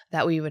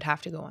that we would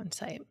have to go on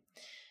site.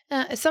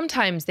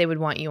 Sometimes they would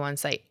want you on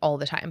site all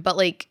the time. But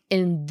like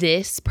in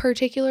this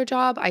particular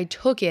job, I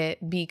took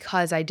it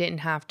because I didn't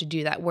have to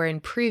do that. Where in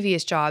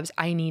previous jobs,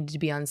 I needed to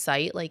be on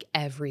site like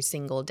every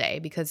single day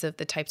because of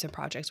the types of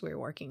projects we were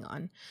working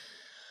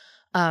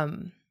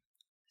on.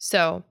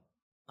 So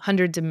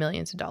hundreds of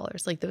millions of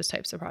dollars, like those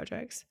types of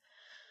projects.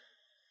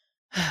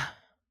 All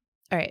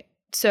right.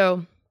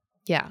 So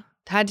yeah,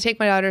 had to take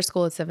my daughter to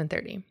school at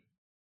 7:30.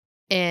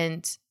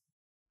 And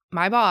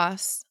my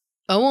boss,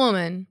 a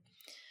woman,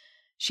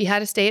 she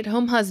had a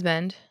stay-at-home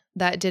husband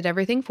that did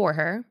everything for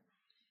her.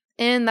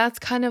 And that's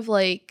kind of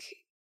like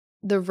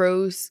the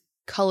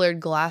rose-colored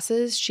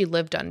glasses she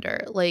lived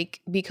under. Like,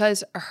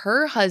 because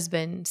her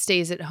husband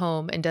stays at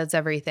home and does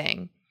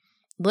everything.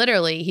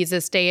 Literally, he's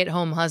a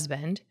stay-at-home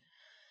husband.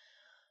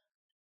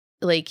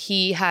 Like,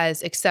 he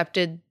has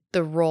accepted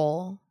the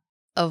role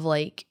of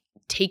like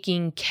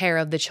taking care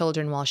of the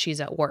children while she's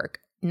at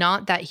work.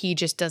 Not that he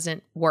just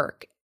doesn't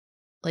work.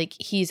 Like,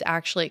 he's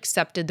actually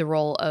accepted the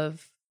role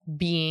of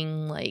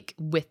being like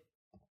with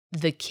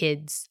the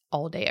kids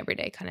all day, every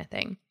day kind of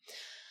thing.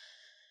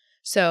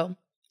 So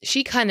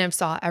she kind of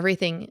saw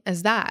everything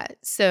as that.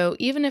 So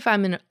even if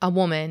I'm a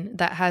woman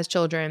that has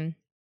children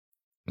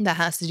that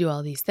has to do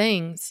all these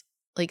things,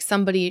 like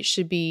somebody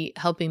should be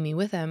helping me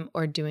with them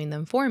or doing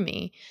them for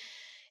me.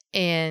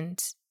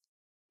 And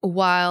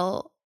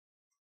while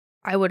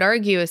I would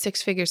argue a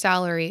 6-figure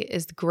salary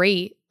is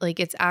great, like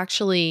it's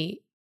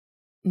actually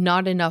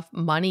not enough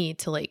money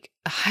to like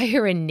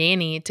hire a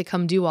nanny to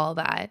come do all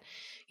that.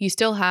 You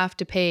still have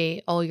to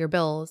pay all your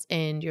bills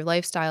and your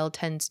lifestyle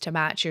tends to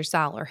match your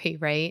salary,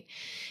 right?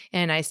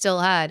 And I still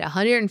had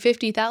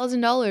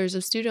 $150,000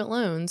 of student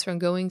loans from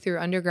going through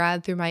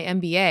undergrad through my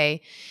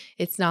MBA.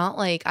 It's not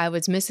like I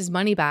was Mrs.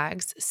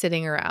 Moneybags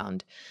sitting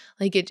around.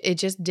 Like it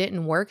just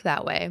didn't work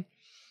that way.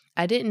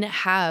 I didn't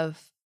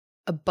have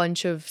a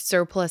bunch of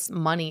surplus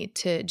money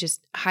to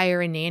just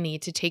hire a nanny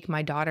to take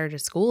my daughter to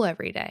school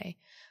every day.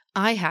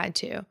 I had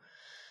to.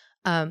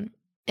 And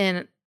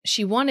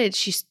she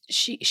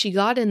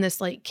got in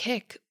this like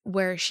kick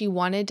where she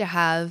wanted to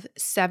have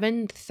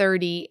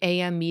 7:30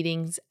 a.m.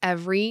 meetings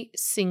every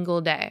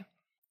single day.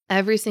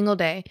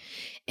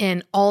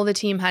 And all the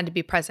team had to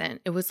be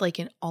present. It was like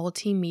an all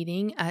team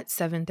meeting at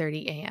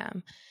 7:30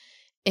 a.m.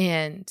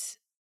 And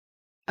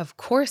of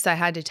course I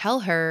had to tell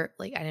her,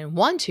 like, I didn't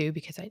want to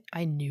because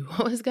I knew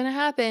what was going to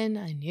happen.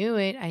 I knew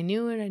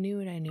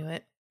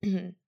it.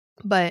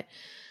 But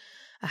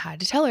I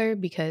had to tell her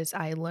because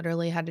I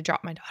literally had to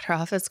drop my daughter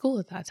off at school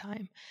at that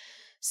time.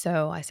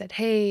 So I said,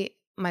 hey,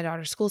 my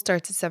daughter's school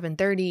starts at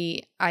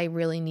 7:30. I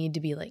really need to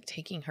be like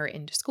taking her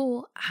into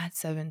school at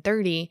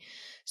 7:30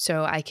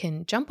 so I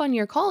can jump on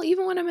your call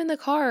even when I'm in the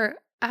car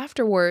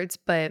afterwards.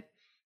 But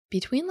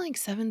between like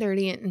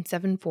 7:30 and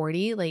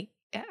 7:40, like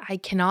I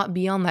cannot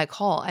be on that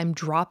call. I'm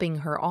dropping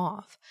her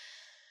off.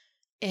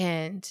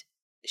 And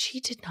she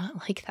did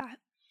not like that.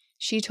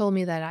 She told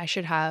me that I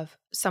should have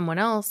someone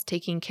else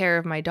taking care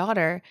of my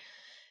daughter.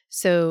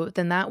 So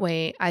then that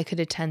way I could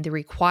attend the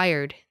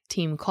required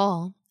team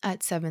call at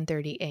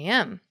 7:30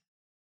 a.m.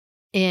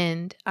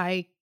 And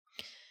I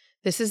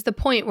This is the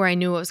point where I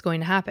knew what was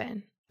going to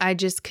happen. I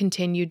just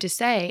continued to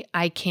say,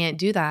 I can't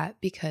do that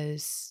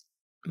because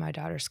my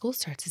daughter's school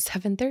starts at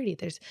 7:30.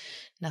 There's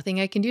nothing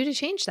I can do to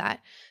change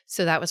that.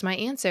 So that was my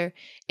answer.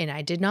 And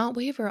I did not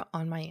waver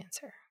on my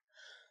answer.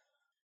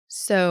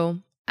 So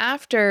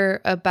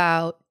after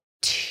about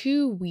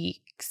 2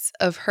 weeks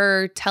of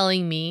her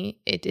telling me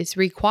it is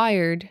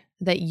required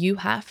that you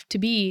have to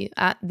be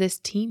at this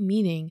team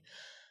meeting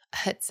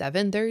at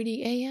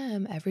 7:30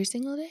 a.m. every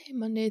single day,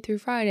 Monday through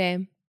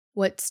Friday,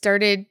 what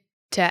started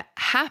to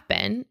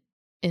happen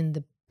in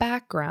the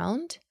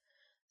background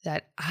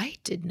that I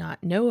did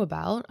not know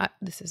about,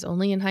 this is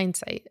only in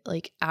hindsight,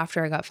 like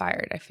after I got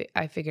fired,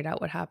 I figured out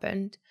what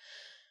happened.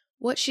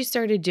 What she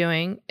started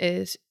doing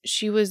is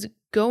she was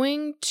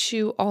going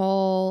to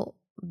all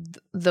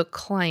the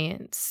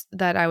clients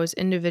that I was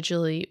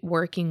individually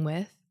working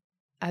with.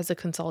 As a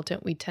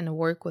consultant, we tend to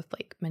work with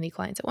like many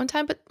clients at one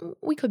time, but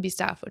we could be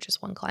staffed with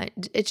just one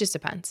client. It just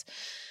depends.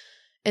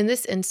 In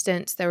this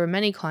instance, there were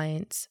many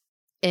clients,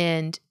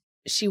 and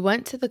she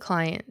went to the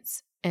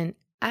clients and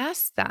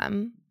asked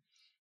them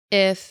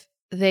if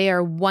they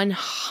are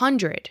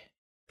 100%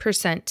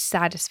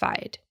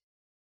 satisfied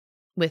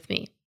with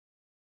me.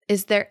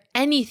 Is there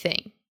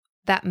anything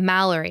that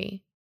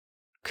Mallory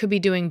could be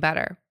doing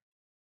better?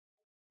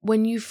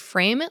 When you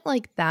frame it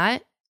like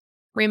that,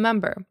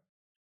 remember,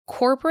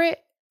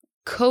 corporate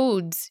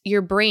codes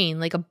your brain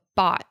like a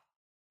bot,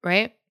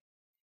 right?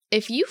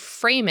 If you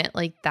frame it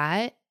like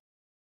that,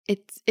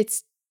 it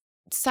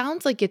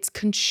sounds like it's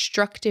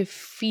constructive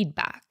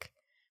feedback,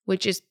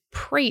 which is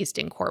praised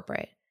in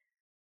corporate.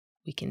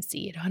 We can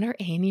see it on our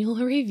annual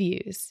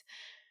reviews.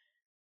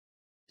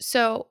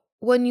 So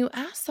when you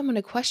ask someone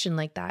a question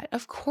like that,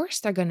 of course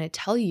they're going to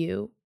tell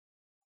you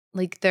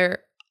like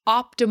their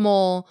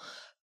optimal,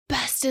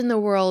 best in the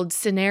world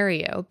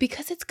scenario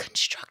because it's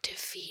constructive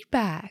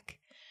feedback,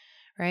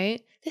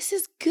 right? This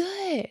is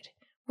good.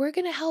 We're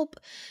going to help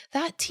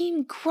that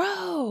team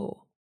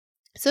grow.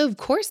 So of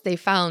course they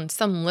found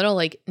some little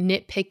like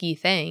nitpicky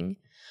thing.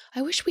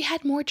 I wish we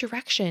had more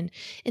direction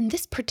in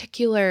this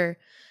particular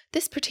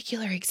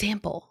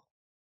example.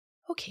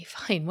 Okay,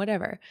 fine,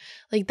 whatever.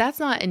 Like that's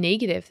not a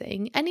negative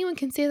thing. Anyone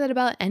can say that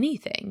about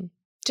anything.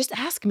 Just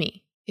ask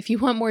me if you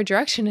want more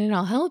direction and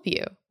I'll help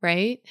you,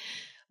 right?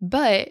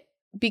 But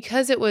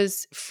because it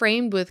was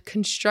framed with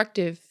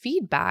constructive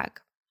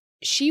feedback,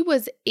 she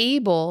was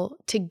able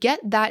to get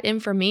that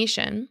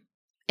information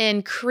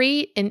and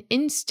create an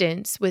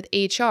instance with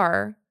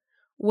HR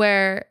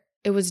where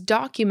it was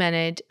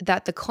documented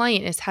that the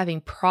client is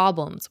having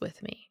problems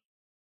with me,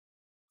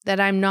 that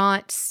I'm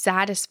not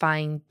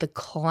satisfying the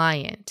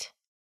client,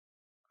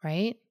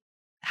 right?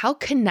 How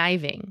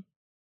conniving.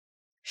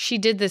 She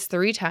did this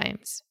 3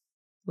 times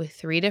with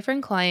 3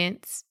 different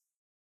clients,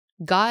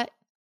 got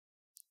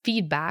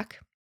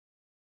feedback,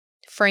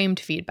 framed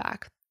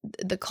feedback.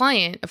 The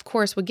client, of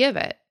course, would give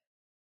it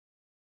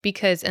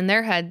because in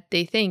their head,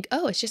 they think,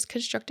 oh, it's just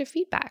constructive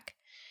feedback.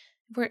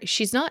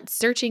 She's not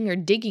searching or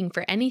digging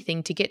for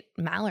anything to get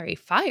Mallory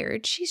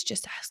fired. She's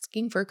just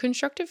asking for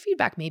constructive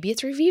feedback. Maybe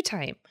it's review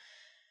time.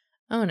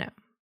 Oh no,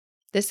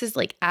 this is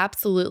like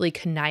absolutely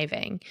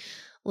conniving.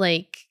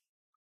 Like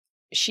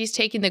she's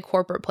taking the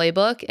corporate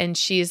playbook and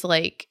she's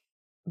like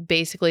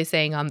basically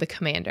saying I'm the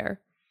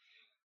commander.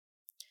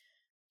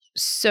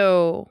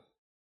 So,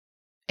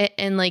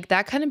 and like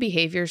that kind of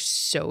behavior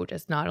so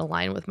does not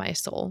align with my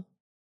soul.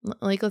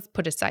 Like let's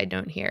put a side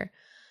note here.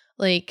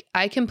 Like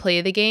I can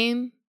play the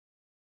game,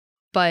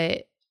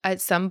 but at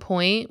some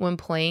point when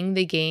playing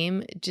the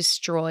game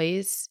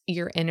destroys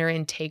your inner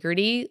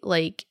integrity,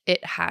 like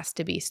it has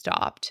to be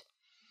stopped.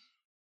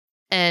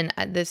 And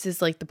this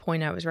is like the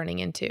point I was running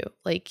into,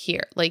 like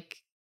here,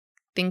 like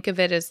think of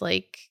it as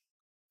like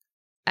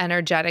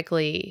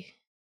energetically,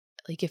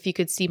 like if you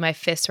could see my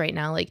fists right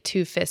now, like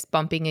 2 fists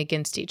bumping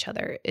against each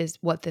other is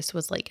what this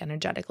was like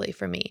energetically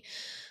for me.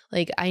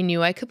 Like I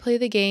knew I could play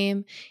the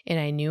game and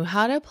I knew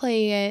how to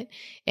play it,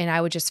 and I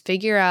would just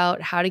figure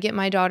out how to get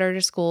my daughter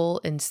to school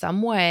in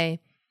some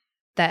way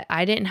that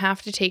I didn't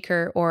have to take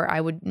her, or I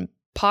would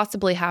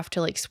possibly have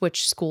to like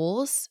switch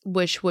schools,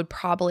 which would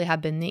probably have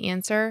been the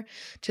answer,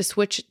 to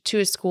switch to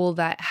a school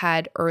that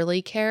had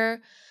early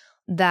care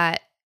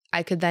that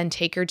I could then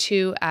take her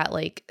to at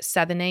like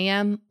 7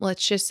 a.m.,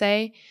 let's just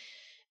say,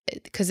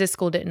 because this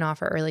school didn't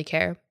offer early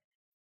care.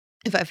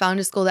 If I found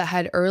a school that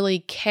had early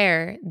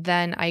care,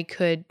 then I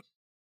could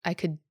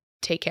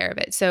take care of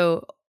it.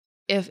 So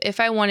if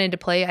I wanted to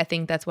play, I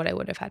think that's what I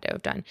would have had to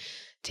have done.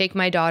 Take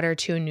my daughter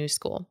to a new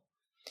school.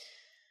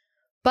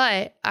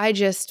 But I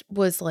just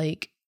was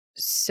like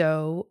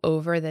so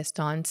over this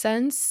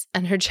nonsense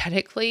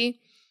energetically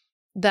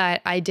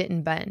that I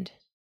didn't bend.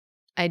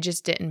 I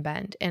just didn't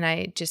bend. And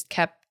I just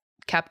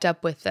kept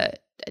up with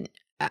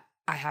I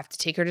have to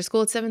take her to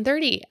school at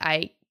 7:30.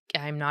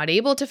 I'm not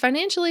able to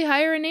financially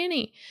hire a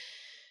nanny.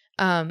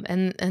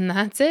 And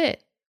that's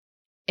it.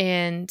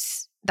 And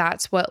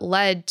that's what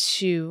led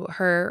to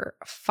her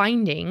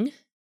finding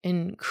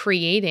and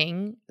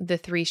creating the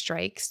 3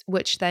 strikes,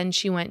 which then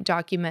she went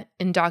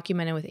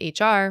documented with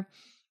HR.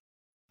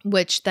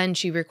 which then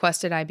she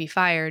requested I be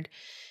fired,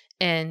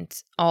 and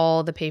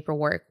all the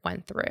paperwork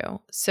went through.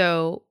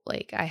 So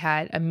like I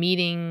had a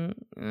meeting.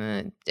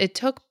 It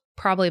took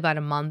probably about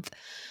a month.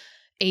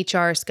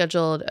 HR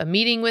scheduled a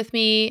meeting with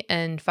me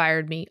and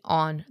fired me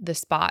on the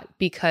spot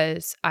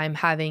because I'm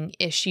having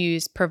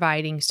issues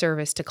providing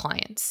service to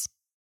clients.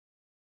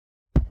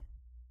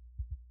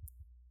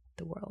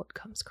 The world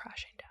comes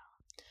crashing down.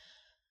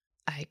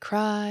 I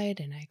cried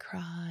and I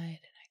cried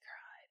and I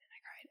cried and I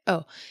cried.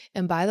 Oh,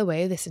 and by the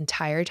way, this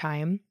entire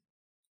time,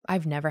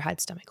 I've never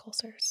had stomach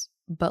ulcers,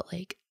 but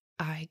like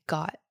I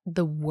got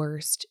the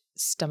worst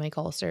stomach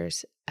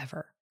ulcers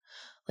ever.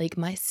 Like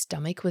my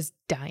stomach was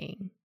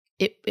dying.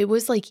 It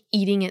was like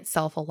eating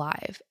itself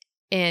alive.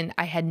 And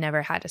I had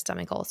never had a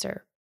stomach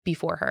ulcer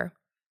before her.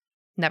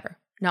 Never.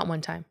 Not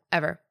one time,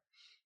 ever.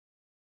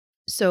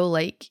 So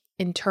like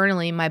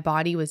internally, my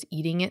body was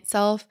eating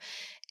itself.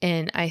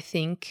 And I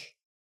think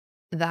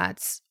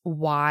that's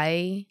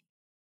why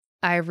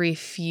I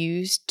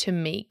refused to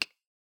make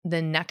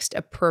the next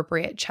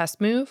appropriate chess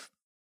move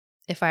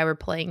if I were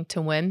playing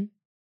to win.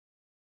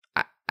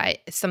 I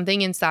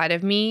something inside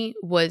of me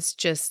was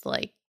just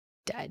like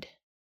dead.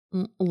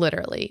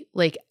 Literally,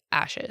 like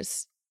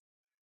ashes,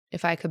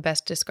 if I could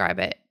best describe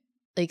it.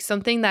 Like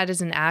something that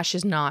is an ash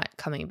is not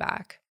coming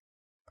back.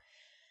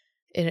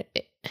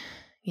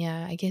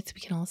 Yeah, I guess we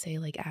can all say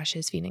like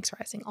ashes, phoenix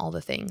rising, all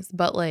the things.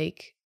 But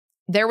like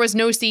there was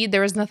no seed,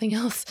 there was nothing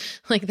else.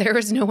 Like there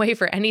was no way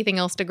for anything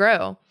else to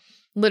grow.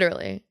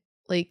 Literally,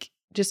 like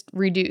just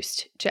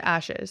reduced to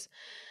ashes.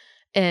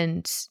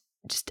 And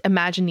just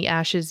imagine the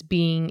ashes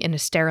being in a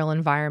sterile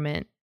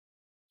environment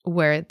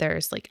where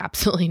there's like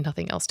absolutely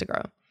nothing else to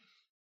grow.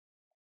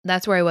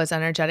 That's where I was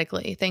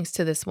energetically, thanks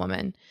to this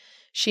woman.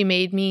 She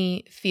made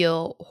me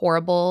feel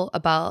horrible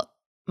about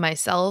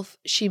myself.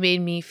 She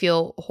made me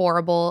feel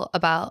horrible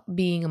about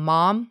being a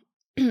mom.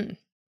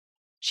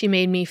 She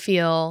made me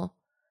feel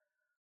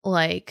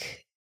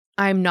like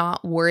I'm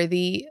not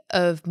worthy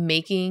of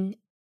making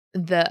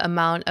the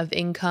amount of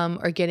income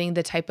or getting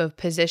the type of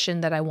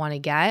position that I want to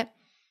get.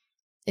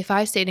 If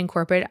I stayed in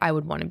corporate, I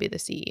would want to be the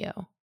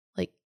CEO.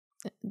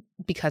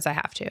 Because I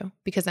have to,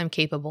 because I'm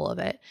capable of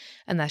it.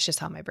 And that's just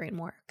how my brain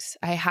works.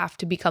 I have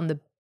to become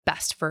the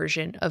best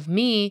version of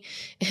me.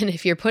 And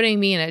if you're putting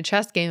me in a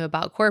chess game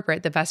about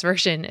corporate, the best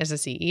version is a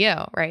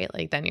CEO, right?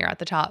 Like then you're at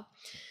the top.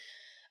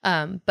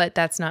 But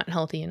that's not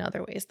healthy in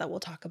other ways that we'll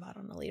talk about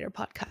on a later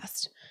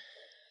podcast.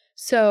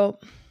 So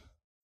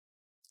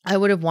I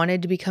would have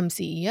wanted to become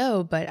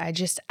CEO, but I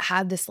just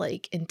had this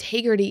like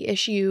integrity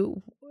issue.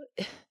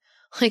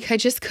 Like I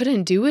just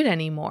couldn't do it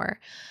anymore.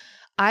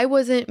 I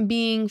wasn't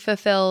being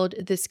fulfilled.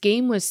 This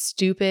game was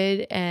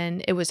stupid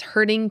and it was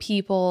hurting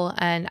people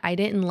and I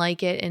didn't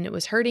like it and it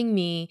was hurting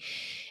me.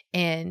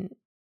 And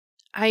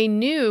I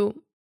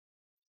knew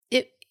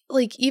it,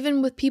 like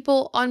even with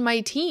people on my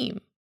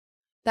team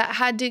that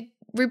had to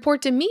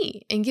report to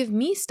me and give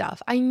me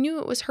stuff, I knew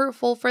it was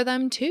hurtful for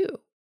them too.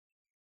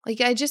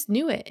 Like I just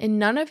knew it and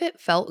none of it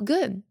felt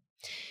good.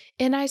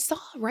 And I saw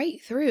right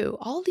through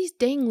all these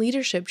dang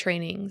leadership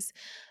trainings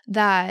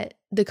that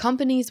the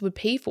companies would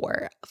pay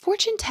for.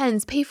 Fortune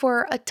 10s pay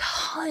for a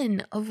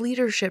ton of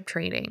leadership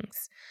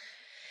trainings.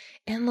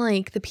 And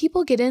like the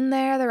people get in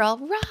there, they're all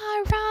rah,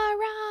 rah,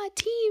 rah,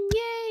 team,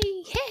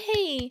 yay,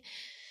 hey.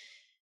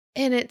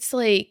 And it's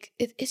like,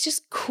 it's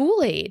just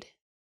Kool-Aid.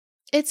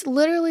 It's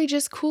literally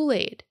just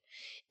Kool-Aid.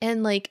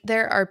 And like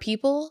there are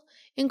people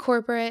in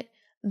corporate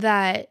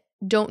that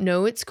don't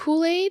know it's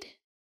Kool-Aid.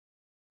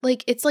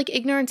 Like, it's like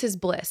ignorance is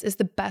bliss is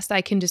the best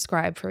I can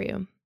describe for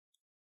you.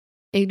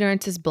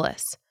 Ignorance is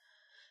bliss.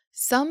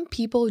 Some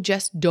people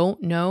just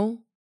don't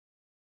know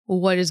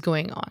what is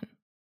going on.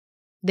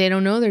 They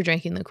don't know they're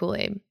drinking the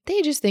Kool-Aid.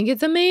 They just think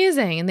it's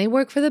amazing and they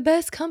work for the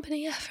best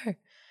company ever.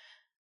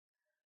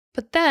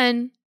 But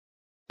then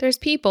there's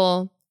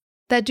people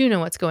that do know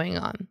what's going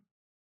on,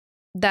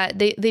 that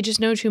they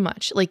just know too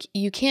much. Like,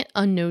 you can't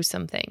unknow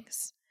some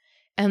things.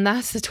 And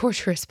that's the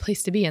torturous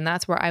place to be. And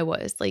that's where I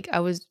was. Like,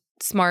 I was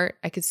smart.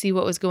 I could see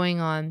what was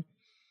going on.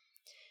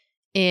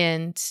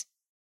 And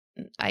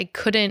I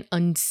couldn't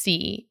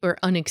unsee or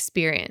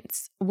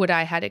unexperience what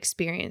I had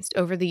experienced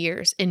over the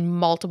years in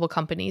multiple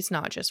companies,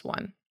 not just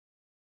one.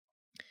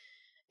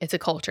 It's a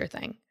culture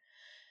thing.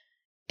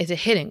 It's a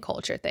hidden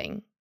culture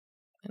thing.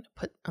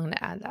 I'm going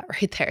to add that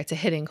right there. It's a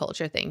hidden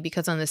culture thing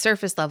because on the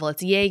surface level,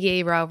 it's yay,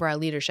 yay, rah, rah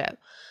leadership.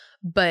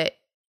 But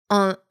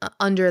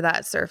under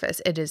that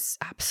surface, it is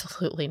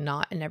absolutely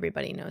not. And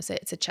everybody knows it.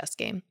 It's a chess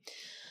game.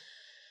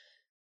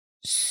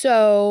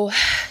 So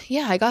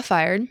yeah, I got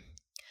fired.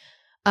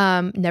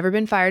 Never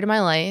been fired in my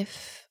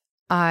life.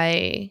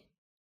 I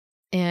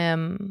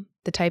am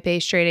the type A,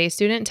 straight A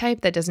student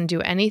type that doesn't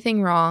do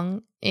anything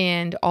wrong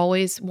and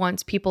always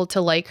wants people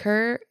to like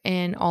her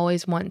and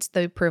always wants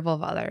the approval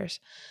of others.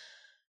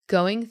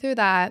 Going through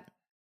that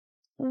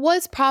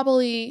was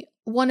probably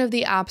one of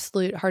the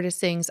absolute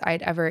hardest things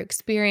I'd ever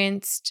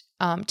experienced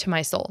to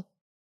my soul.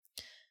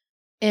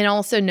 And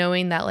also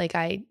knowing that like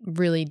I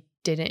really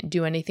didn't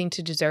do anything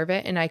to deserve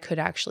it and I could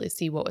actually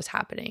see what was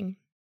happening.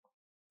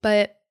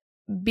 But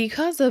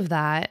because of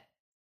that,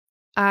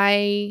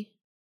 I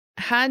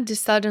had to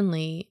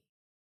suddenly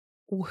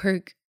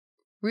work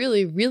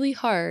really, really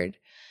hard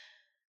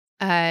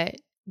at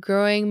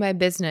growing my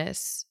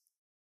business,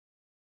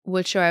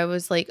 which I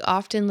was like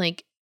often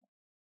like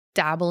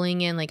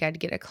dabbling in. Like I'd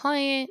get a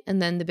client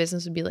and then the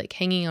business would be like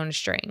hanging on a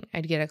string.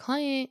 I'd get a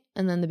client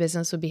and then the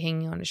business would be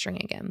hanging on a string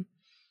again.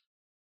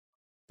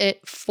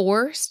 It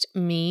forced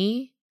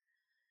me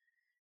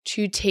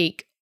to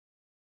take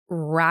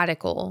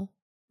radical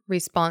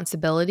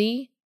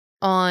responsibility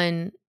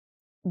on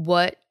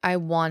what I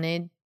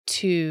wanted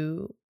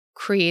to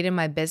create in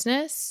my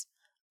business.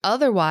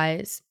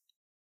 Otherwise,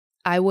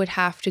 I would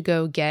have to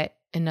go get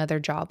another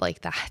job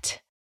like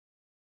that.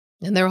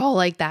 And they're all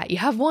like that. You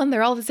have one,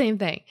 they're all the same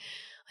thing.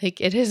 Like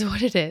it is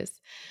what it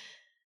is.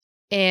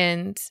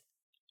 And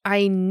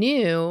I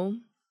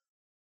knew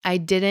I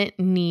didn't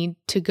need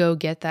to go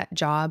get that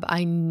job.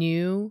 I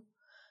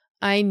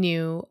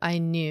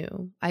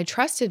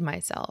trusted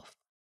myself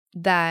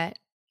that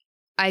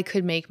I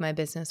could make my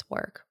business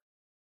work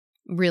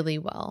really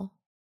well.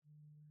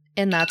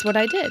 And that's what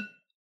I did.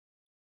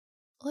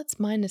 Let's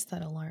minus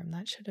that alarm.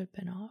 That should have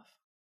been off.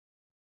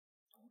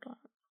 Hold on.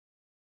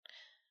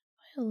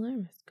 My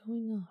alarm is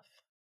going off.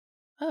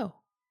 Oh,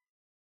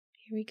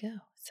 here we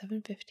go.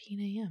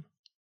 7:15 a.m.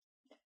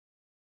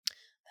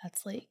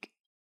 That's like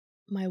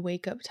my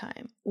wake up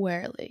time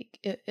where like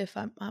if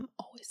I'm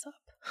always up.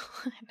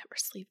 I never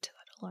sleep to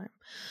that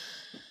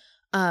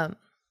alarm.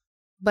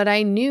 But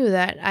I knew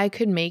that I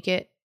could make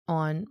it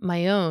on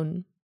my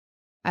own.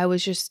 I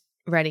was just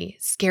ready,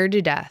 scared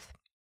to death.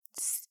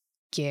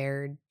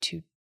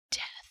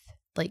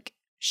 Like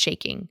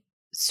shaking,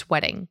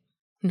 sweating,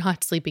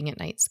 not sleeping at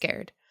night,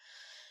 scared.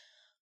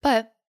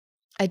 But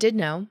I did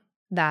know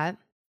that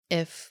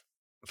if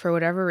for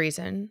whatever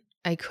reason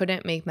I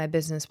couldn't make my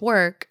business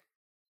work,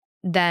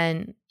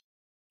 then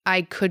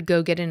I could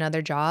go get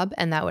another job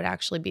and that would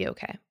actually be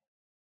okay.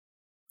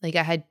 Like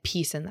I had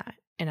peace in that.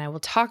 And I will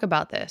talk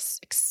about this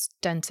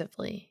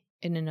extensively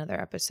in another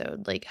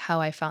episode, like how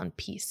I found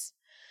peace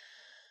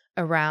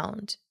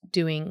around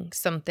doing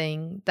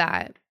something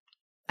that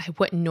I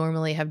wouldn't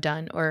normally have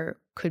done or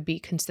could be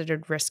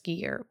considered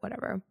risky or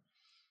whatever.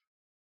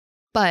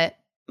 But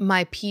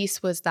my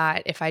peace was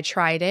that if I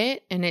tried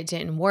it and it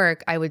didn't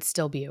work, I would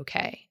still be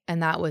okay.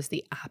 And that was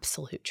the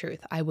absolute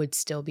truth. I would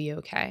still be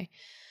okay.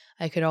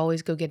 I could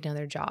always go get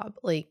another job.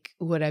 Like,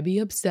 would I be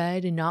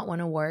upset and not want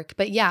to work?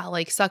 But yeah,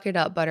 like suck it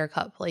up,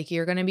 buttercup. Like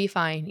you're going to be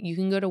fine. You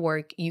can go to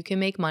work, you can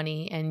make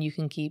money, and you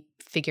can keep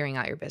figuring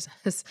out your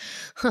business.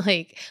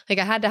 like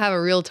I had to have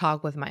a real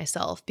talk with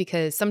myself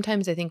because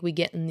sometimes I think we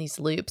get in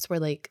these loops where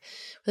we're like,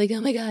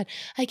 oh my God,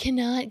 I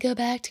cannot go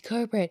back to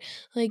corporate.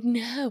 Like,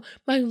 no,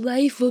 my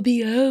life will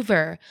be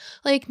over.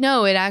 Like,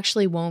 no, it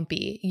actually won't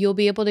be. You'll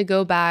be able to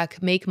go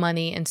back, make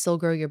money, and still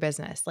grow your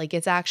business. Like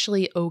it's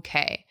actually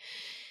okay.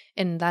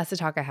 And that's the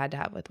talk I had to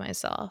have with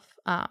myself.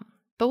 But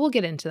we'll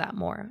get into that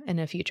more in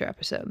a future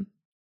episode.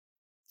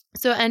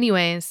 So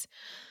anyways,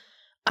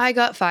 I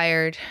got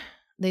fired.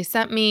 They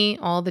sent me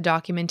all the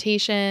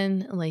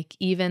documentation, like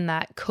even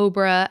that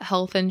Cobra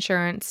health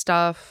insurance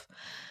stuff,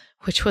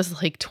 which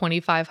was like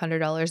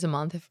 $2,500 a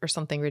month or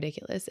something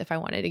ridiculous if I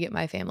wanted to get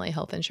my family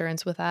health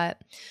insurance with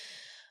that.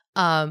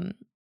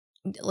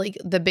 Like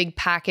the big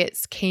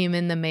packets came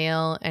in the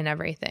mail and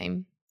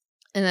everything.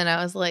 And then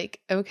I was like,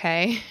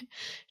 okay,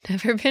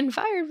 never been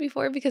fired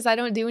before because I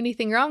don't do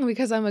anything wrong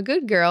because I'm a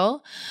good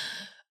girl.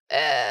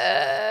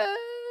 Now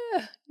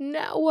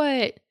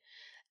what?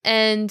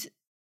 And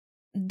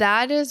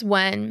that is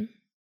when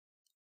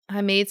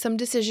I made some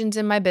decisions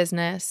in my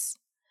business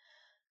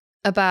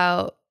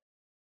about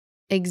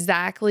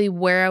exactly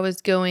where I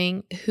was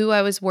going, who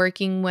I was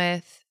working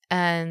with,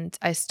 and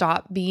I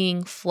stopped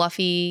being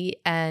fluffy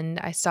and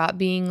I stopped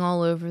being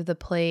all over the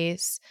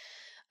place.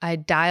 I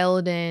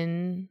dialed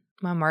in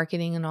my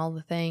marketing and all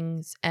the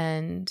things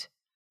and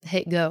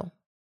hit go.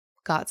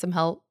 Got some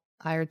help,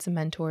 hired some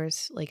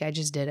mentors. Like I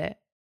just did it.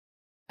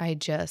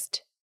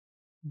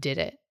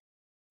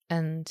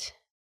 And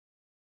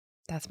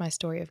that's my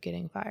story of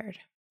getting fired.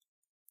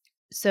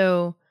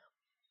 So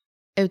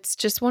it's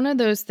just one of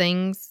those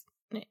things.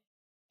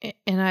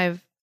 And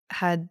I've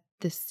had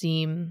this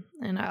theme,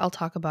 and I'll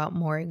talk about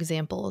more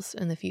examples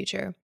in the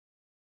future.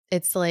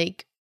 It's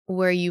like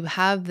where you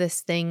have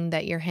this thing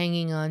that you're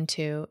hanging on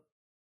to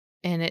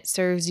and it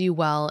serves you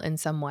well in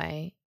some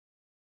way.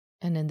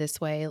 And in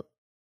this way,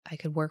 I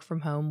could work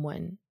from home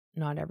when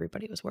not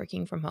everybody was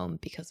working from home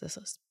because this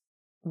was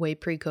way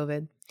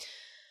pre-COVID.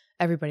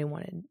 Everybody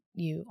wanted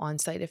you on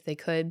site if they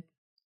could.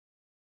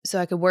 So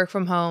I could work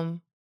from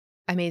home.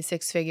 I made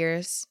 6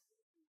 figures,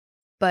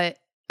 but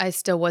I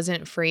still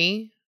wasn't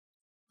free.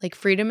 Like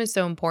freedom is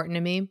so important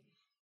to me.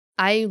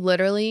 I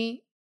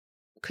literally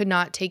could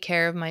not take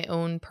care of my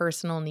own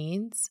personal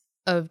needs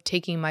of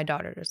taking my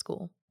daughter to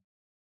school.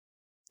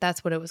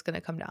 That's what it was going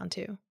to come down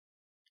to.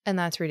 And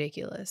that's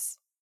ridiculous.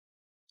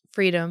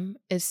 Freedom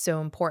is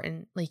so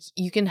important. Like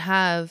you can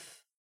have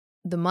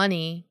the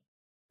money,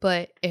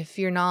 but if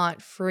you're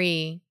not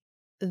free,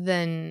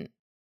 then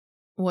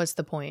what's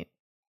the point?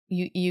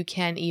 you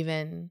can't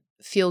even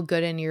feel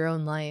good in your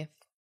own life.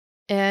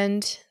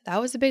 And that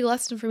was a big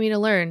lesson for me to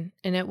learn.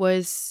 And it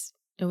was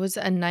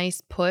a nice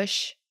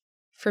push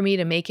for me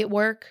to make it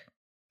work,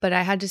 but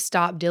I had to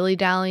stop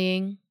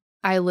dilly-dallying.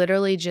 I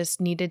literally just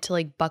needed to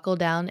like buckle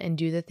down and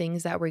do the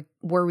things that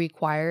were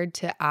required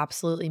to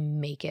absolutely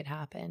make it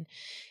happen.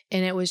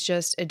 And it was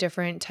just a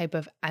different type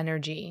of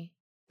energy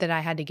that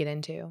I had to get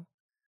into.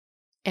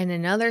 And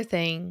another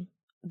thing,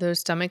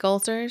 those stomach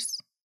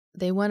ulcers,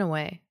 they went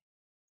away.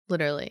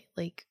 Literally,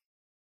 like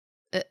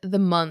the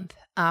month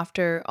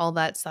after all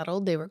that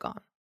settled, they were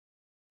gone.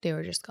 They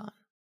were just gone.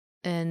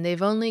 And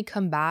they've only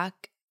come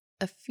back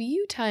a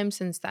few times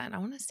since then. I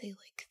want to say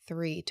like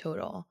 3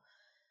 total.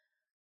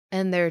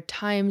 And there are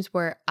times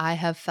where I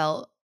have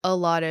felt a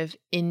lot of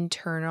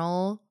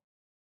internal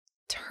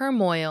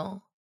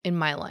turmoil in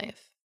my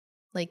life,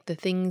 like the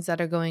things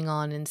that are going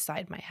on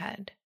inside my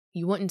head.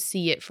 You wouldn't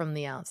see it from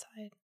the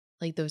outside,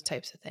 like those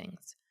types of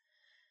things.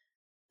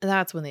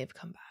 That's when they've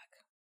come back.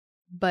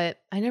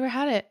 But I never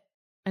had it.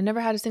 I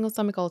never had a single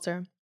stomach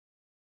ulcer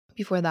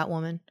before that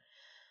woman.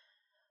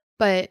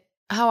 But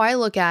how I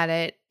look at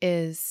it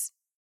is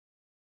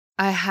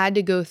I had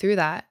to go through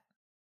that.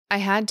 I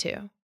had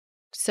to.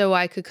 So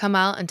I could come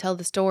out and tell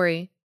the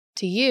story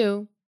to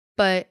you.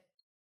 But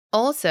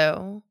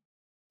also,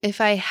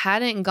 if I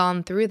hadn't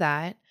gone through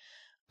that,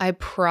 I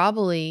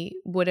probably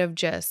would have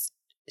just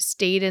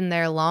stayed in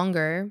there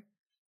longer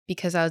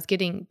because I was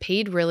getting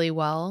paid really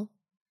well.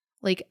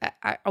 Like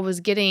I was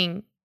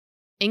getting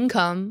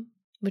income,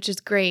 which is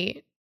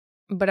great,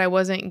 but I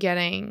wasn't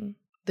getting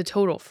the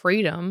total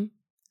freedom.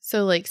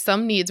 So like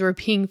some needs were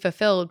being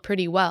fulfilled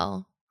pretty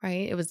well,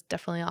 right? It was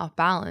definitely off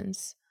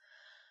balance.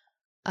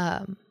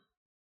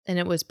 And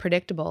it was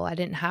predictable. I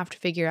didn't have to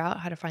figure out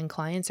how to find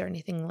clients or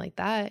anything like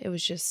that. It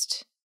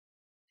just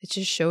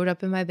showed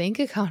up in my bank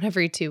account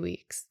every 2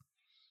 weeks.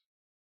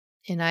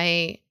 And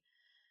I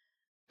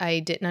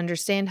didn't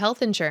understand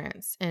health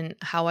insurance and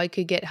how I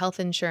could get health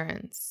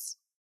insurance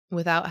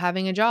without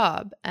having a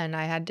job. And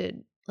I had to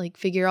like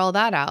figure all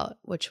that out,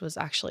 which was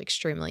actually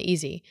extremely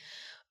easy.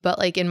 But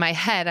like in my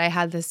head, I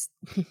had this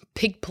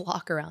big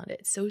block around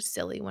it. It's so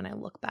silly when I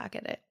look back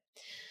at it.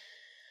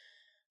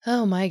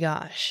 Oh my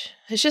gosh.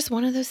 It's just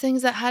one of those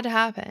things that had to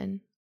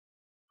happen.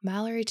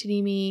 Mallory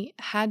Tadimi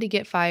had to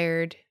get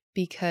fired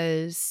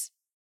because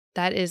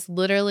that is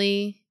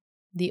literally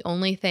the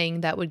only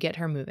thing that would get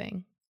her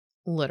moving.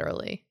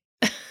 Literally.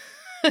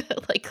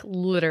 Like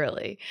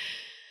literally.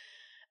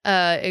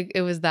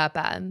 It was that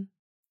bad.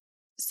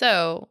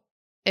 So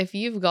if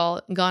you've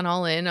gone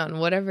all in on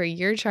whatever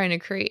you're trying to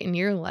create in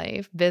your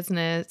life,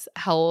 business,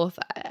 health,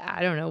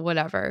 I don't know,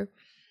 whatever,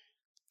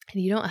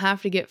 and you don't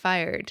have to get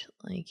fired,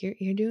 like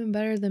you're doing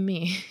better than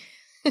me.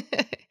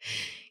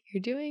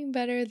 You're doing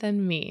better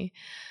than me.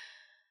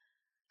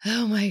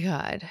 Oh my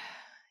God.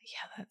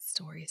 Yeah, that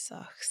story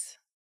sucks.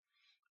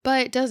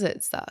 But does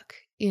it suck?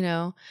 You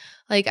know,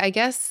 like I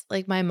guess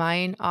like my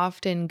mind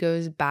often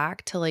goes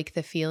back to like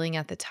the feeling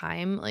at the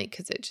time, like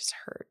because it just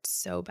hurts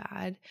so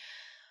bad.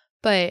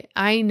 But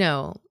I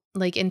know,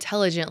 like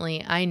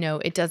intelligently, I know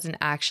it doesn't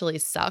actually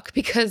suck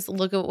because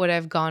look at what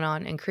I've gone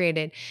on and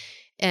created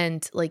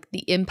and like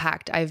the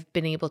impact I've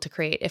been able to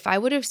create. If I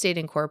would have stayed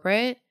in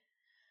corporate,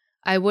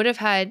 I would have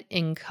had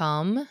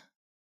income,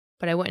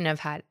 but I wouldn't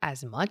have had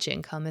as much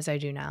income as I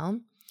do now.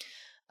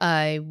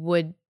 I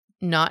would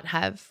not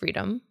have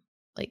freedom,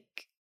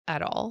 like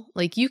at all.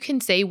 Like you can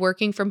say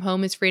working from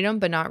home is freedom,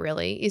 but not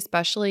really,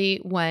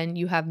 especially when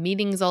you have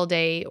meetings all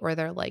day or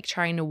they're like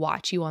trying to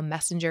watch you on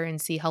Messenger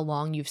and see how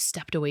long you've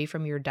stepped away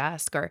from your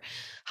desk or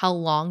how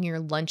long your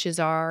lunches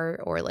are,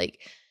 or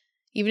like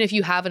even if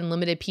you have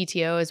unlimited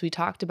PTO, as we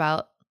talked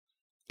about,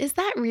 is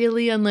that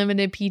really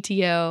unlimited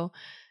PTO?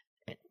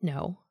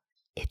 No,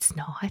 it's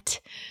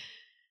not.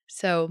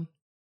 So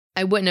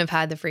I wouldn't have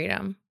had the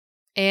freedom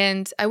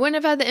and I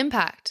wouldn't have had the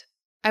impact.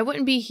 I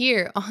wouldn't be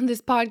here on this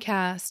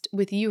podcast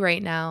with you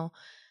right now,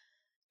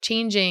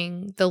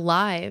 changing the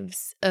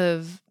lives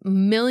of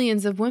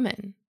millions of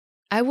women.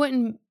 I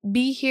wouldn't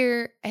be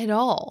here at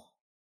all.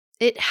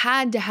 It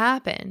had to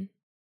happen.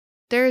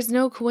 There is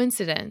no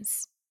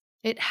coincidence.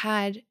 It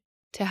had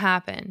to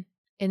happen.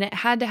 And it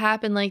had to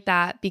happen like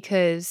that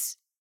because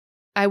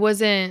I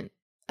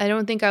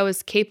don't think I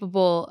was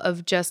capable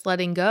of just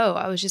letting go.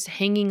 I was just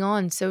hanging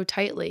on so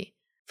tightly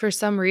for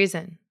some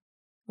reason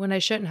when I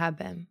shouldn't have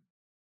been.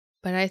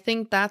 But I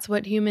think that's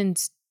what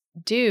humans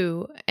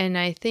do. And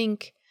I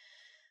think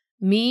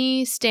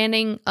me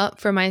standing up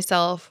for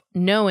myself,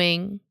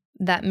 knowing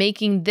that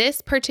making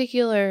this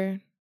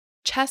particular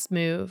chess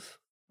move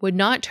would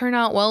not turn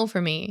out well for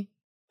me,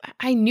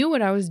 I knew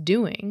what I was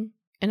doing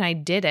and I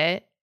did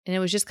it. And it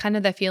was just kind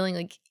of that feeling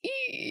like,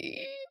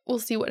 we'll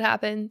see what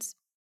happens.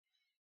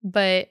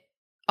 But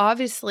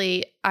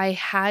obviously, I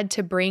had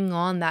to bring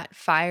on that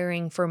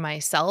firing for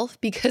myself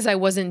because I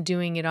wasn't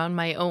doing it on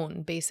my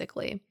own,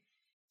 basically.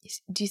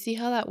 Do you see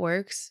how that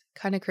works?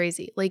 Kind of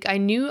crazy. Like I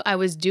knew I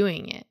was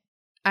doing it.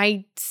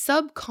 I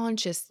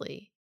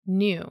subconsciously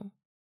knew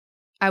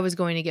I was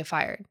going to get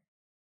fired.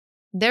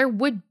 There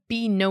would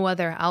be no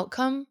other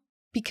outcome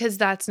because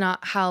that's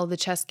not how the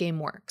chess game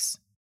works.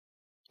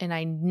 And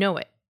I know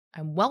it.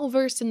 I'm well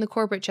versed in the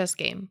corporate chess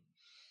game.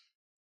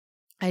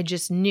 I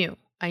just knew.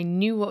 I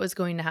knew what was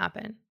going to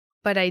happen,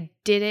 but I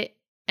did it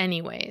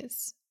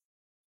anyways.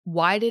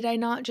 Why did I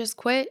not just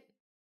quit?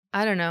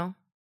 I don't know.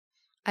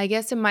 I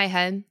guess in my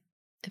head,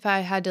 if I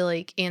had to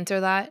like answer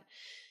that,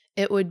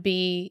 it would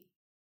be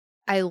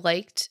I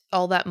liked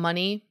all that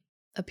money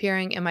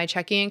appearing in my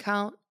checking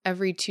account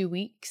every 2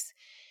 weeks.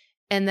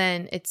 And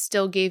then it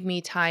still gave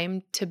me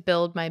time to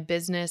build my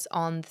business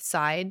on the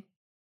side,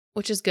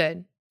 which is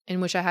good,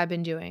 and which I had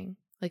been doing.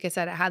 Like I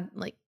said, I had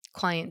like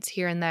clients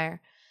here and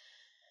there.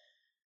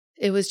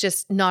 It was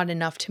just not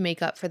enough to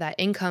make up for that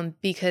income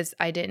because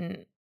I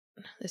didn't.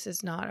 This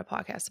is not a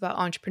podcast about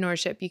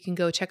entrepreneurship. You can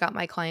go check out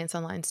my clients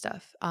online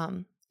stuff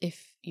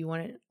if you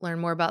want to learn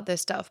more about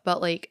this stuff.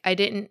 But like I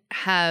didn't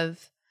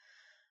have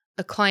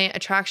a client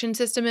attraction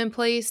system in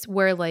place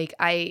where like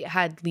I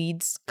had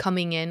leads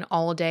coming in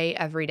all day,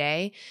 every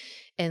day,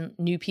 and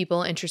new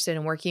people interested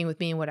in working with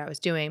me and what I was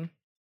doing.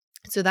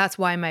 So that's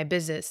why my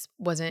business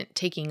wasn't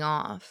taking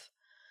off.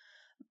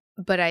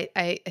 But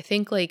I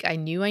think like I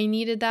knew I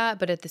needed that,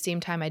 but at the same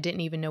time, I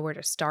didn't even know where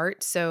to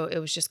start. So it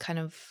was just kind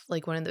of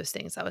like one of those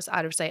things that was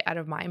out of sight, out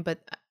of mind. But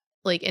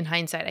like in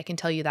hindsight, I can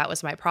tell you that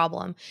was my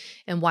problem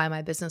and why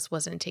my business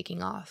wasn't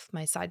taking off.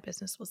 My side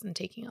business wasn't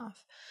taking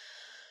off.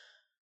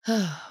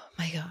 Oh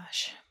my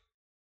gosh.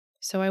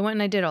 So I went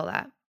and I did all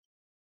that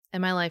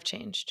and my life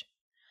changed.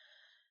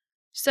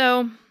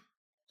 So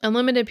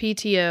unlimited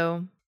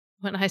PTO,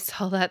 when I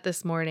saw that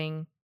this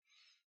morning,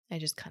 I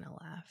just kind of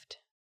laughed.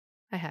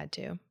 I had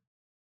to.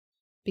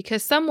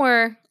 Because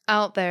somewhere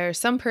out there,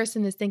 some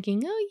person is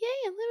thinking, oh,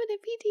 yay,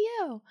 unlimited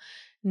PTO.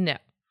 No.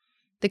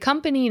 The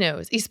company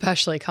knows,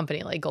 especially a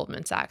company like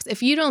Goldman Sachs.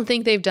 If you don't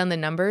think they've done the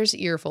numbers,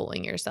 you're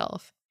fooling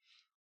yourself.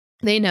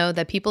 They know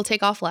that people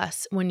take off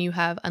less when you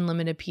have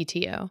unlimited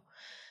PTO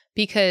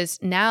because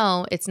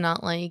now it's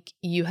not like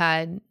you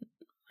had,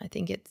 I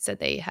think it said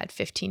they had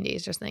 15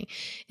 days or something.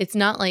 It's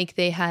not like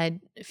they had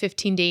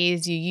 15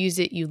 days, you use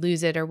it, you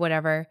lose it or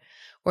whatever,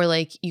 or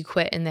like you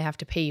quit and they have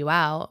to pay you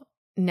out.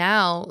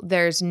 Now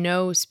there's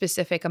no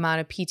specific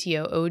amount of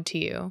PTO owed to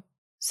you.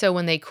 So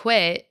when they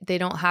quit, they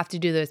don't have to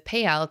do those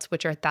payouts,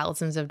 which are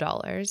thousands of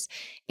dollars.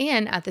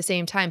 And at the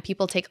same time,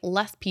 people take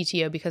less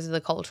PTO because of the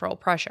cultural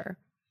pressure.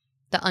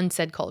 The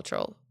unsaid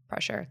cultural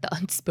pressure, the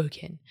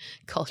unspoken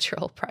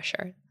cultural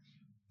pressure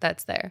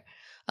that's there,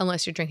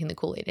 unless you're drinking the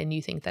Kool-Aid and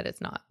you think that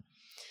it's not.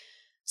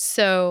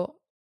 So,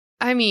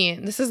 I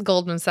mean, this is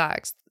Goldman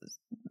Sachs.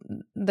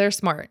 They're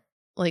smart.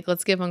 Like,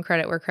 let's give them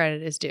credit where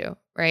credit is due,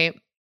 right?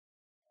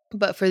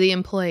 But for the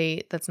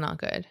employee, that's not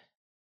good.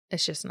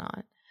 It's just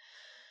not.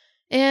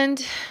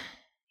 And,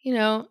 you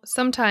know,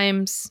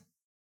 sometimes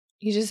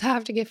you just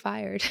have to get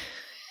fired.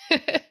 You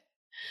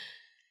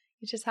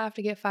just have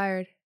to get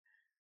fired.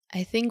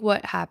 I think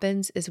what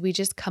happens is we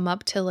just come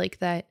up to like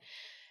that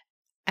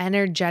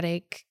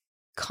energetic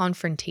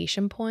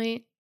confrontation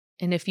point.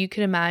 And if you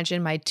could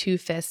imagine my two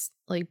fists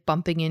like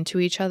bumping into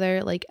each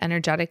other, like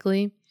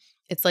energetically,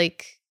 it's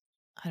like,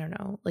 I don't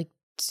know, like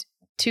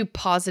two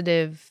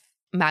positive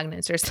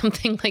magnets or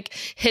something like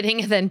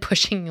hitting and then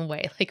pushing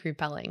away, like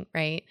repelling,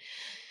 right?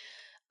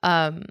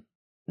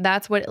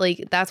 That's what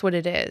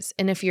it is.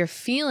 And if you're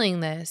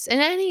feeling this in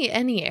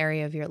any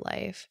area of your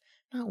life,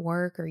 not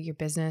work or your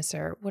business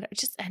or whatever,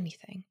 just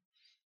anything.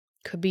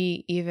 Could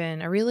be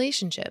even a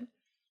relationship.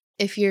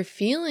 If you're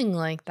feeling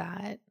like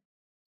that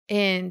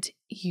and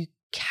you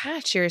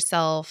catch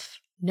yourself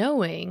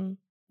knowing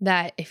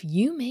that if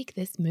you make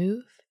this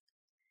move,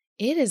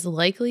 it is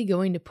likely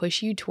going to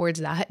push you towards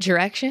that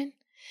direction.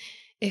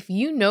 If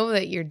you know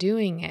that you're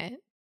doing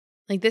it,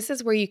 like this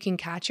is where you can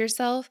catch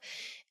yourself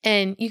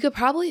and you could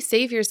probably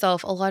save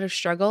yourself a lot of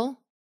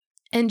struggle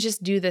and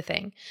just do the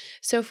thing.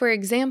 So for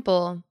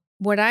example,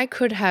 what I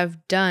could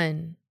have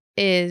done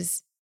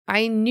is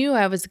I knew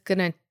I was going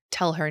to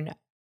tell her no.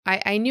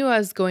 I knew I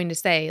was going to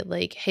say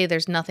like, hey,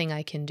 there's nothing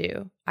I can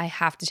do. I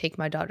have to take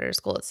my daughter to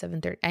school at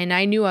 7:30. And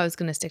I knew I was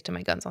going to stick to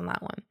my guns on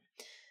that one.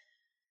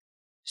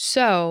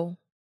 So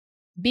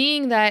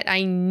being that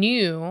I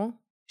knew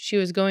she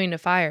was going to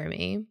fire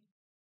me,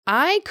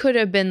 I could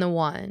have been the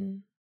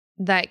one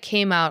that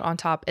came out on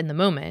top in the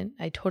moment.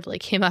 I totally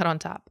came out on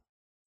top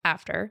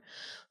after.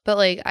 But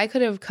like I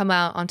could have come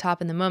out on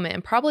top in the moment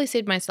and probably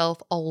saved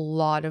myself a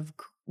lot of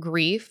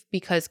grief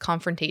because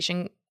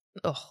confrontation,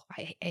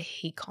 I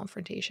hate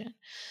confrontation.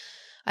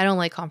 I don't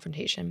like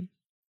confrontation.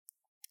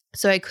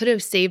 So I could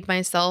have saved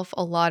myself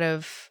a lot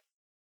of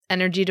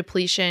energy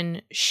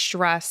depletion,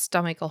 stress,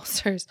 stomach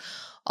ulcers,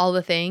 all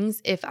the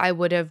things if I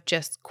would have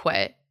just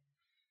quit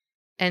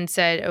and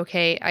said,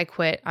 okay, I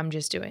quit. I'm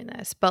just doing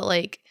this. But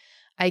like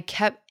I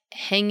kept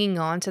hanging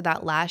on to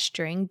that last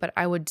string, but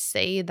I would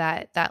say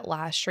that that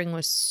last string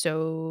was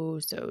so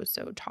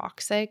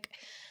toxic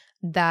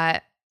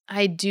that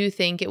I do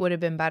think it would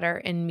have been better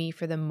in me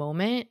for the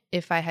moment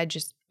if I had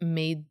just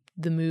made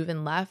the move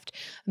and left,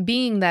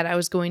 being that I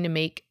was going to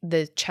make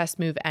the chess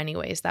move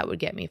anyways that would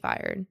get me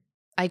fired.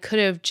 I could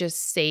have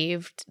just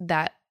saved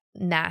that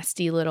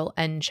nasty little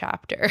end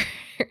chapter.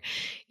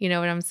 You know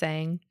what I'm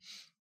saying?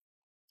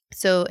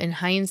 So in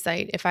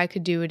hindsight, if I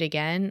could do it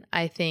again,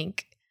 I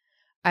think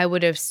I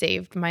would have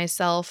saved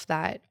myself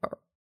that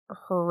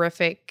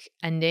horrific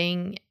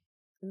ending,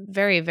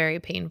 very, very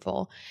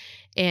painful.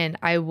 And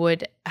I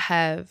would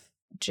have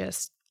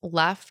just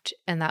left,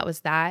 and that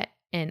was that.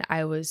 And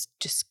I was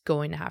just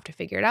going to have to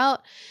figure it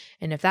out.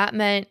 And if that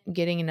meant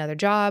getting another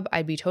job,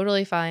 I'd be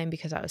totally fine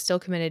because I was still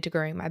committed to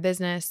growing my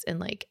business and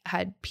like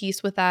had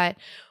peace with that,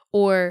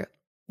 or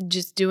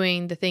just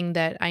doing the thing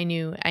that I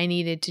knew I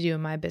needed to do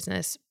in my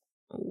business,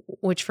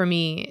 which for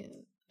me,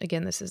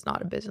 again, this is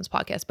not a business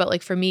podcast, but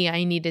like for me,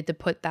 I needed to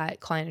put that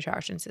client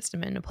attraction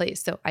system into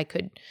place so I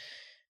could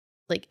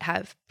like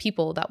have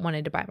people that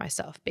wanted to buy my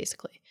stuff,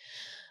 basically.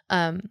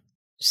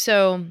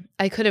 So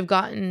I could have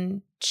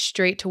gotten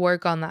straight to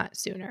work on that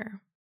sooner.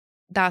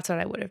 That's what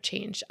I would have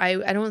changed. I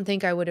don't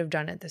think I would have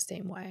done it the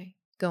same way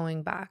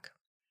going back.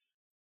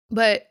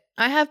 But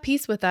I have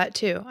peace with that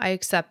too. I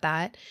accept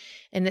that.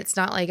 And it's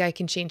not like I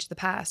can change the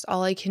past.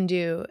 All I can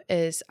do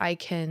is I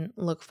can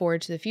look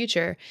forward to the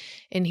future.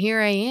 And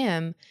here I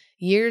am,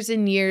 years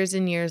and years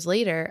and years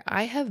later,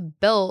 I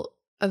have built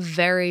a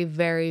very,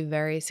 very,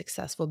 very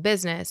successful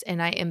business,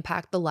 and I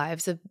impact the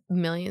lives of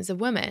millions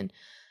of women.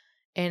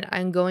 And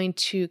I'm going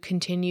to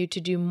continue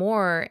to do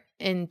more,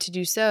 and to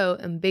do so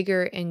in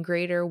bigger and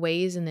greater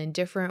ways and in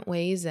different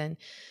ways, and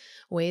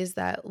ways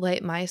that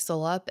light my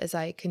soul up as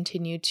I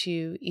continue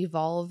to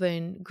evolve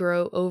and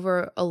grow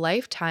over a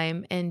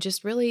lifetime and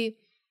just really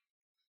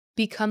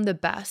become the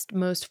best,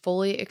 most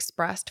fully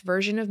expressed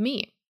version of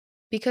me.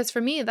 Because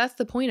for me, that's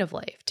the point of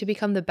life, to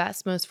become the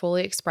best, most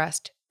fully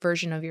expressed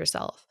version of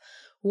yourself.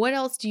 What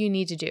else do you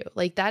need to do?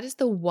 Like, that is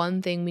the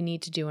one thing we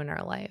need to do in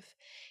our life.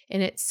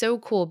 And it's so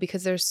cool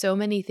because there's so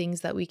many things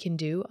that we can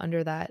do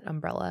under that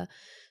umbrella.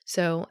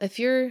 So if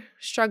you're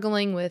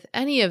struggling with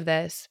any of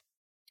this,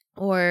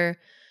 or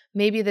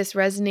maybe this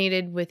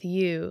resonated with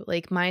you,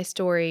 like my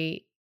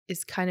story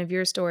is kind of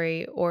your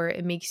story, or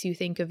it makes you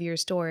think of your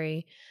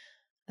story,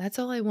 that's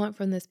all I want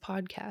from this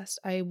podcast.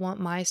 I want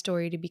my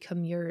story to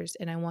become yours,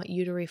 and I want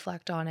you to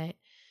reflect on it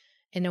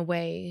in a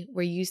way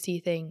where you see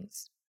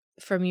things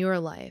from your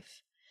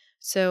life.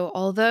 So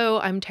although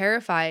I'm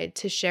terrified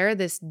to share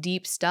this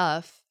deep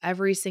stuff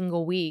every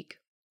single week,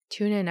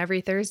 tune in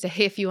every Thursday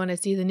if you want to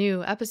see the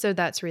new episode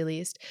that's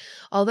released.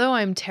 Although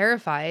I'm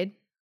terrified,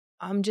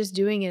 I'm just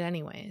doing it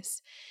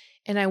anyways.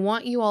 And I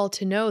want you all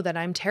to know that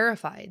I'm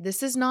terrified.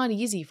 This is not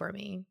easy for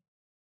me.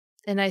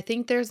 And I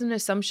think there's an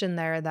assumption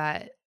there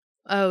that,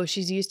 oh,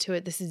 she's used to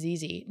it, this is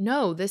easy.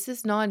 No, this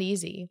is not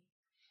easy.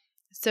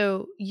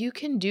 So you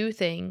can do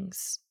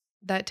things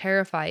that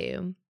terrify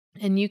you,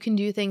 and you can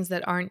do things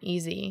that aren't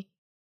easy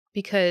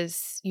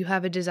because you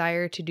have a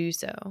desire to do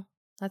so.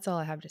 That's all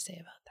I have to say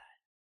about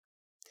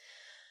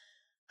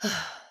that.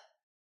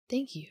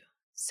 Thank you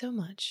so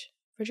much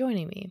for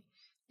joining me.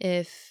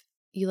 If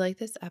you like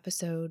this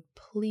episode,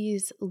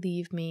 please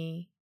leave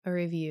me a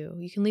review.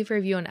 You can leave a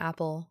review on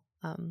Apple,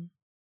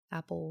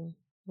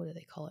 what do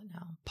they call it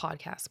now?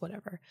 Podcasts,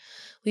 whatever.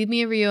 Leave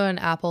me a review on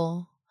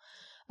Apple.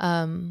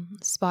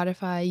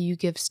 Spotify, you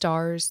give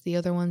stars. The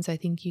other ones, I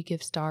think you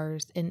give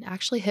stars, and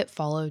actually hit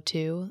follow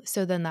too.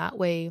 So then that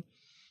way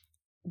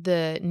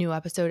the new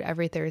episode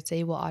every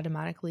Thursday will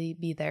automatically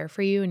be there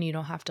for you, and you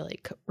don't have to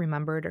like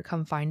remember it or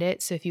come find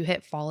it. So if you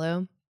hit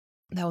follow,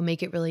 that will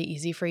make it really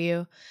easy for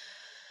you.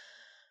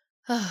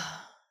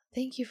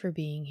 Thank you for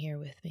being here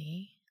with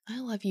me. I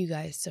love you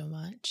guys so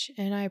much,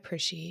 and I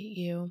appreciate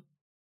you.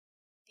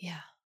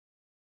 Yeah.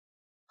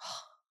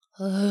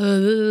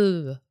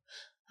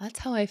 That's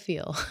how I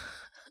feel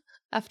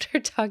after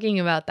talking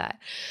about that.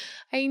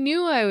 I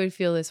knew I would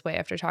feel this way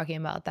after talking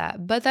about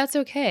that, but that's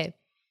okay.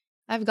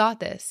 I've got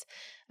this.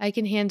 I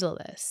can handle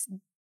this.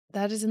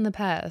 That is in the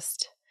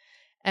past.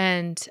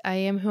 And I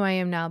am who I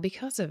am now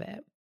because of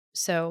it.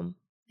 So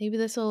maybe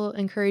this will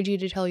encourage you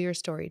to tell your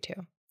story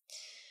too.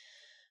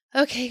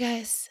 Okay,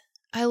 guys.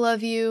 I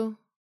love you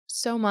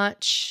so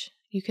much.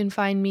 You can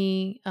find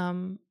me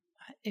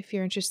if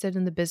you're interested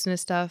in the business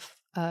stuff.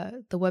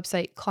 The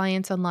website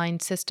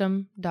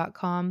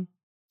clientsonlinesystem.com.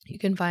 You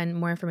can find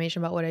more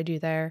information about what I do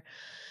there.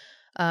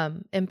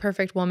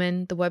 Imperfect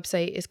Woman, the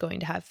website is going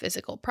to have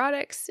physical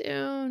products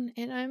soon,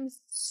 and I'm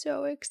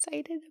so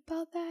excited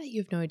about that.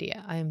 You have no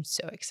idea. I'm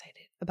so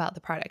excited about the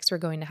products we're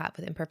going to have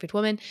with Imperfect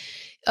Woman.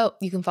 Oh,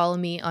 you can follow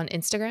me on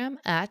Instagram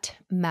at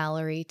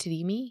Mallory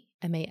Tadimi,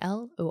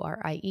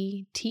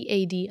 MALORIE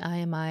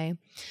TADIMI.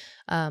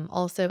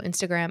 Also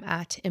Instagram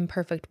at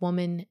Imperfect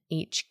Woman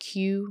HQ,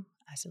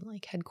 as in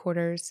like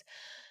headquarters.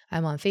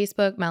 I'm on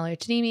Facebook, Mallory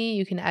Tadimi.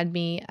 You can add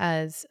me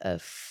as a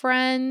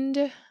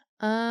friend.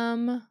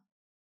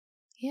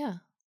 Yeah,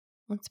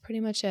 that's pretty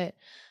much it.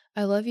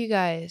 I love you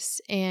guys,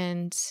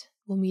 and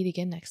we'll meet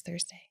again next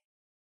Thursday.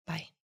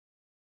 Bye.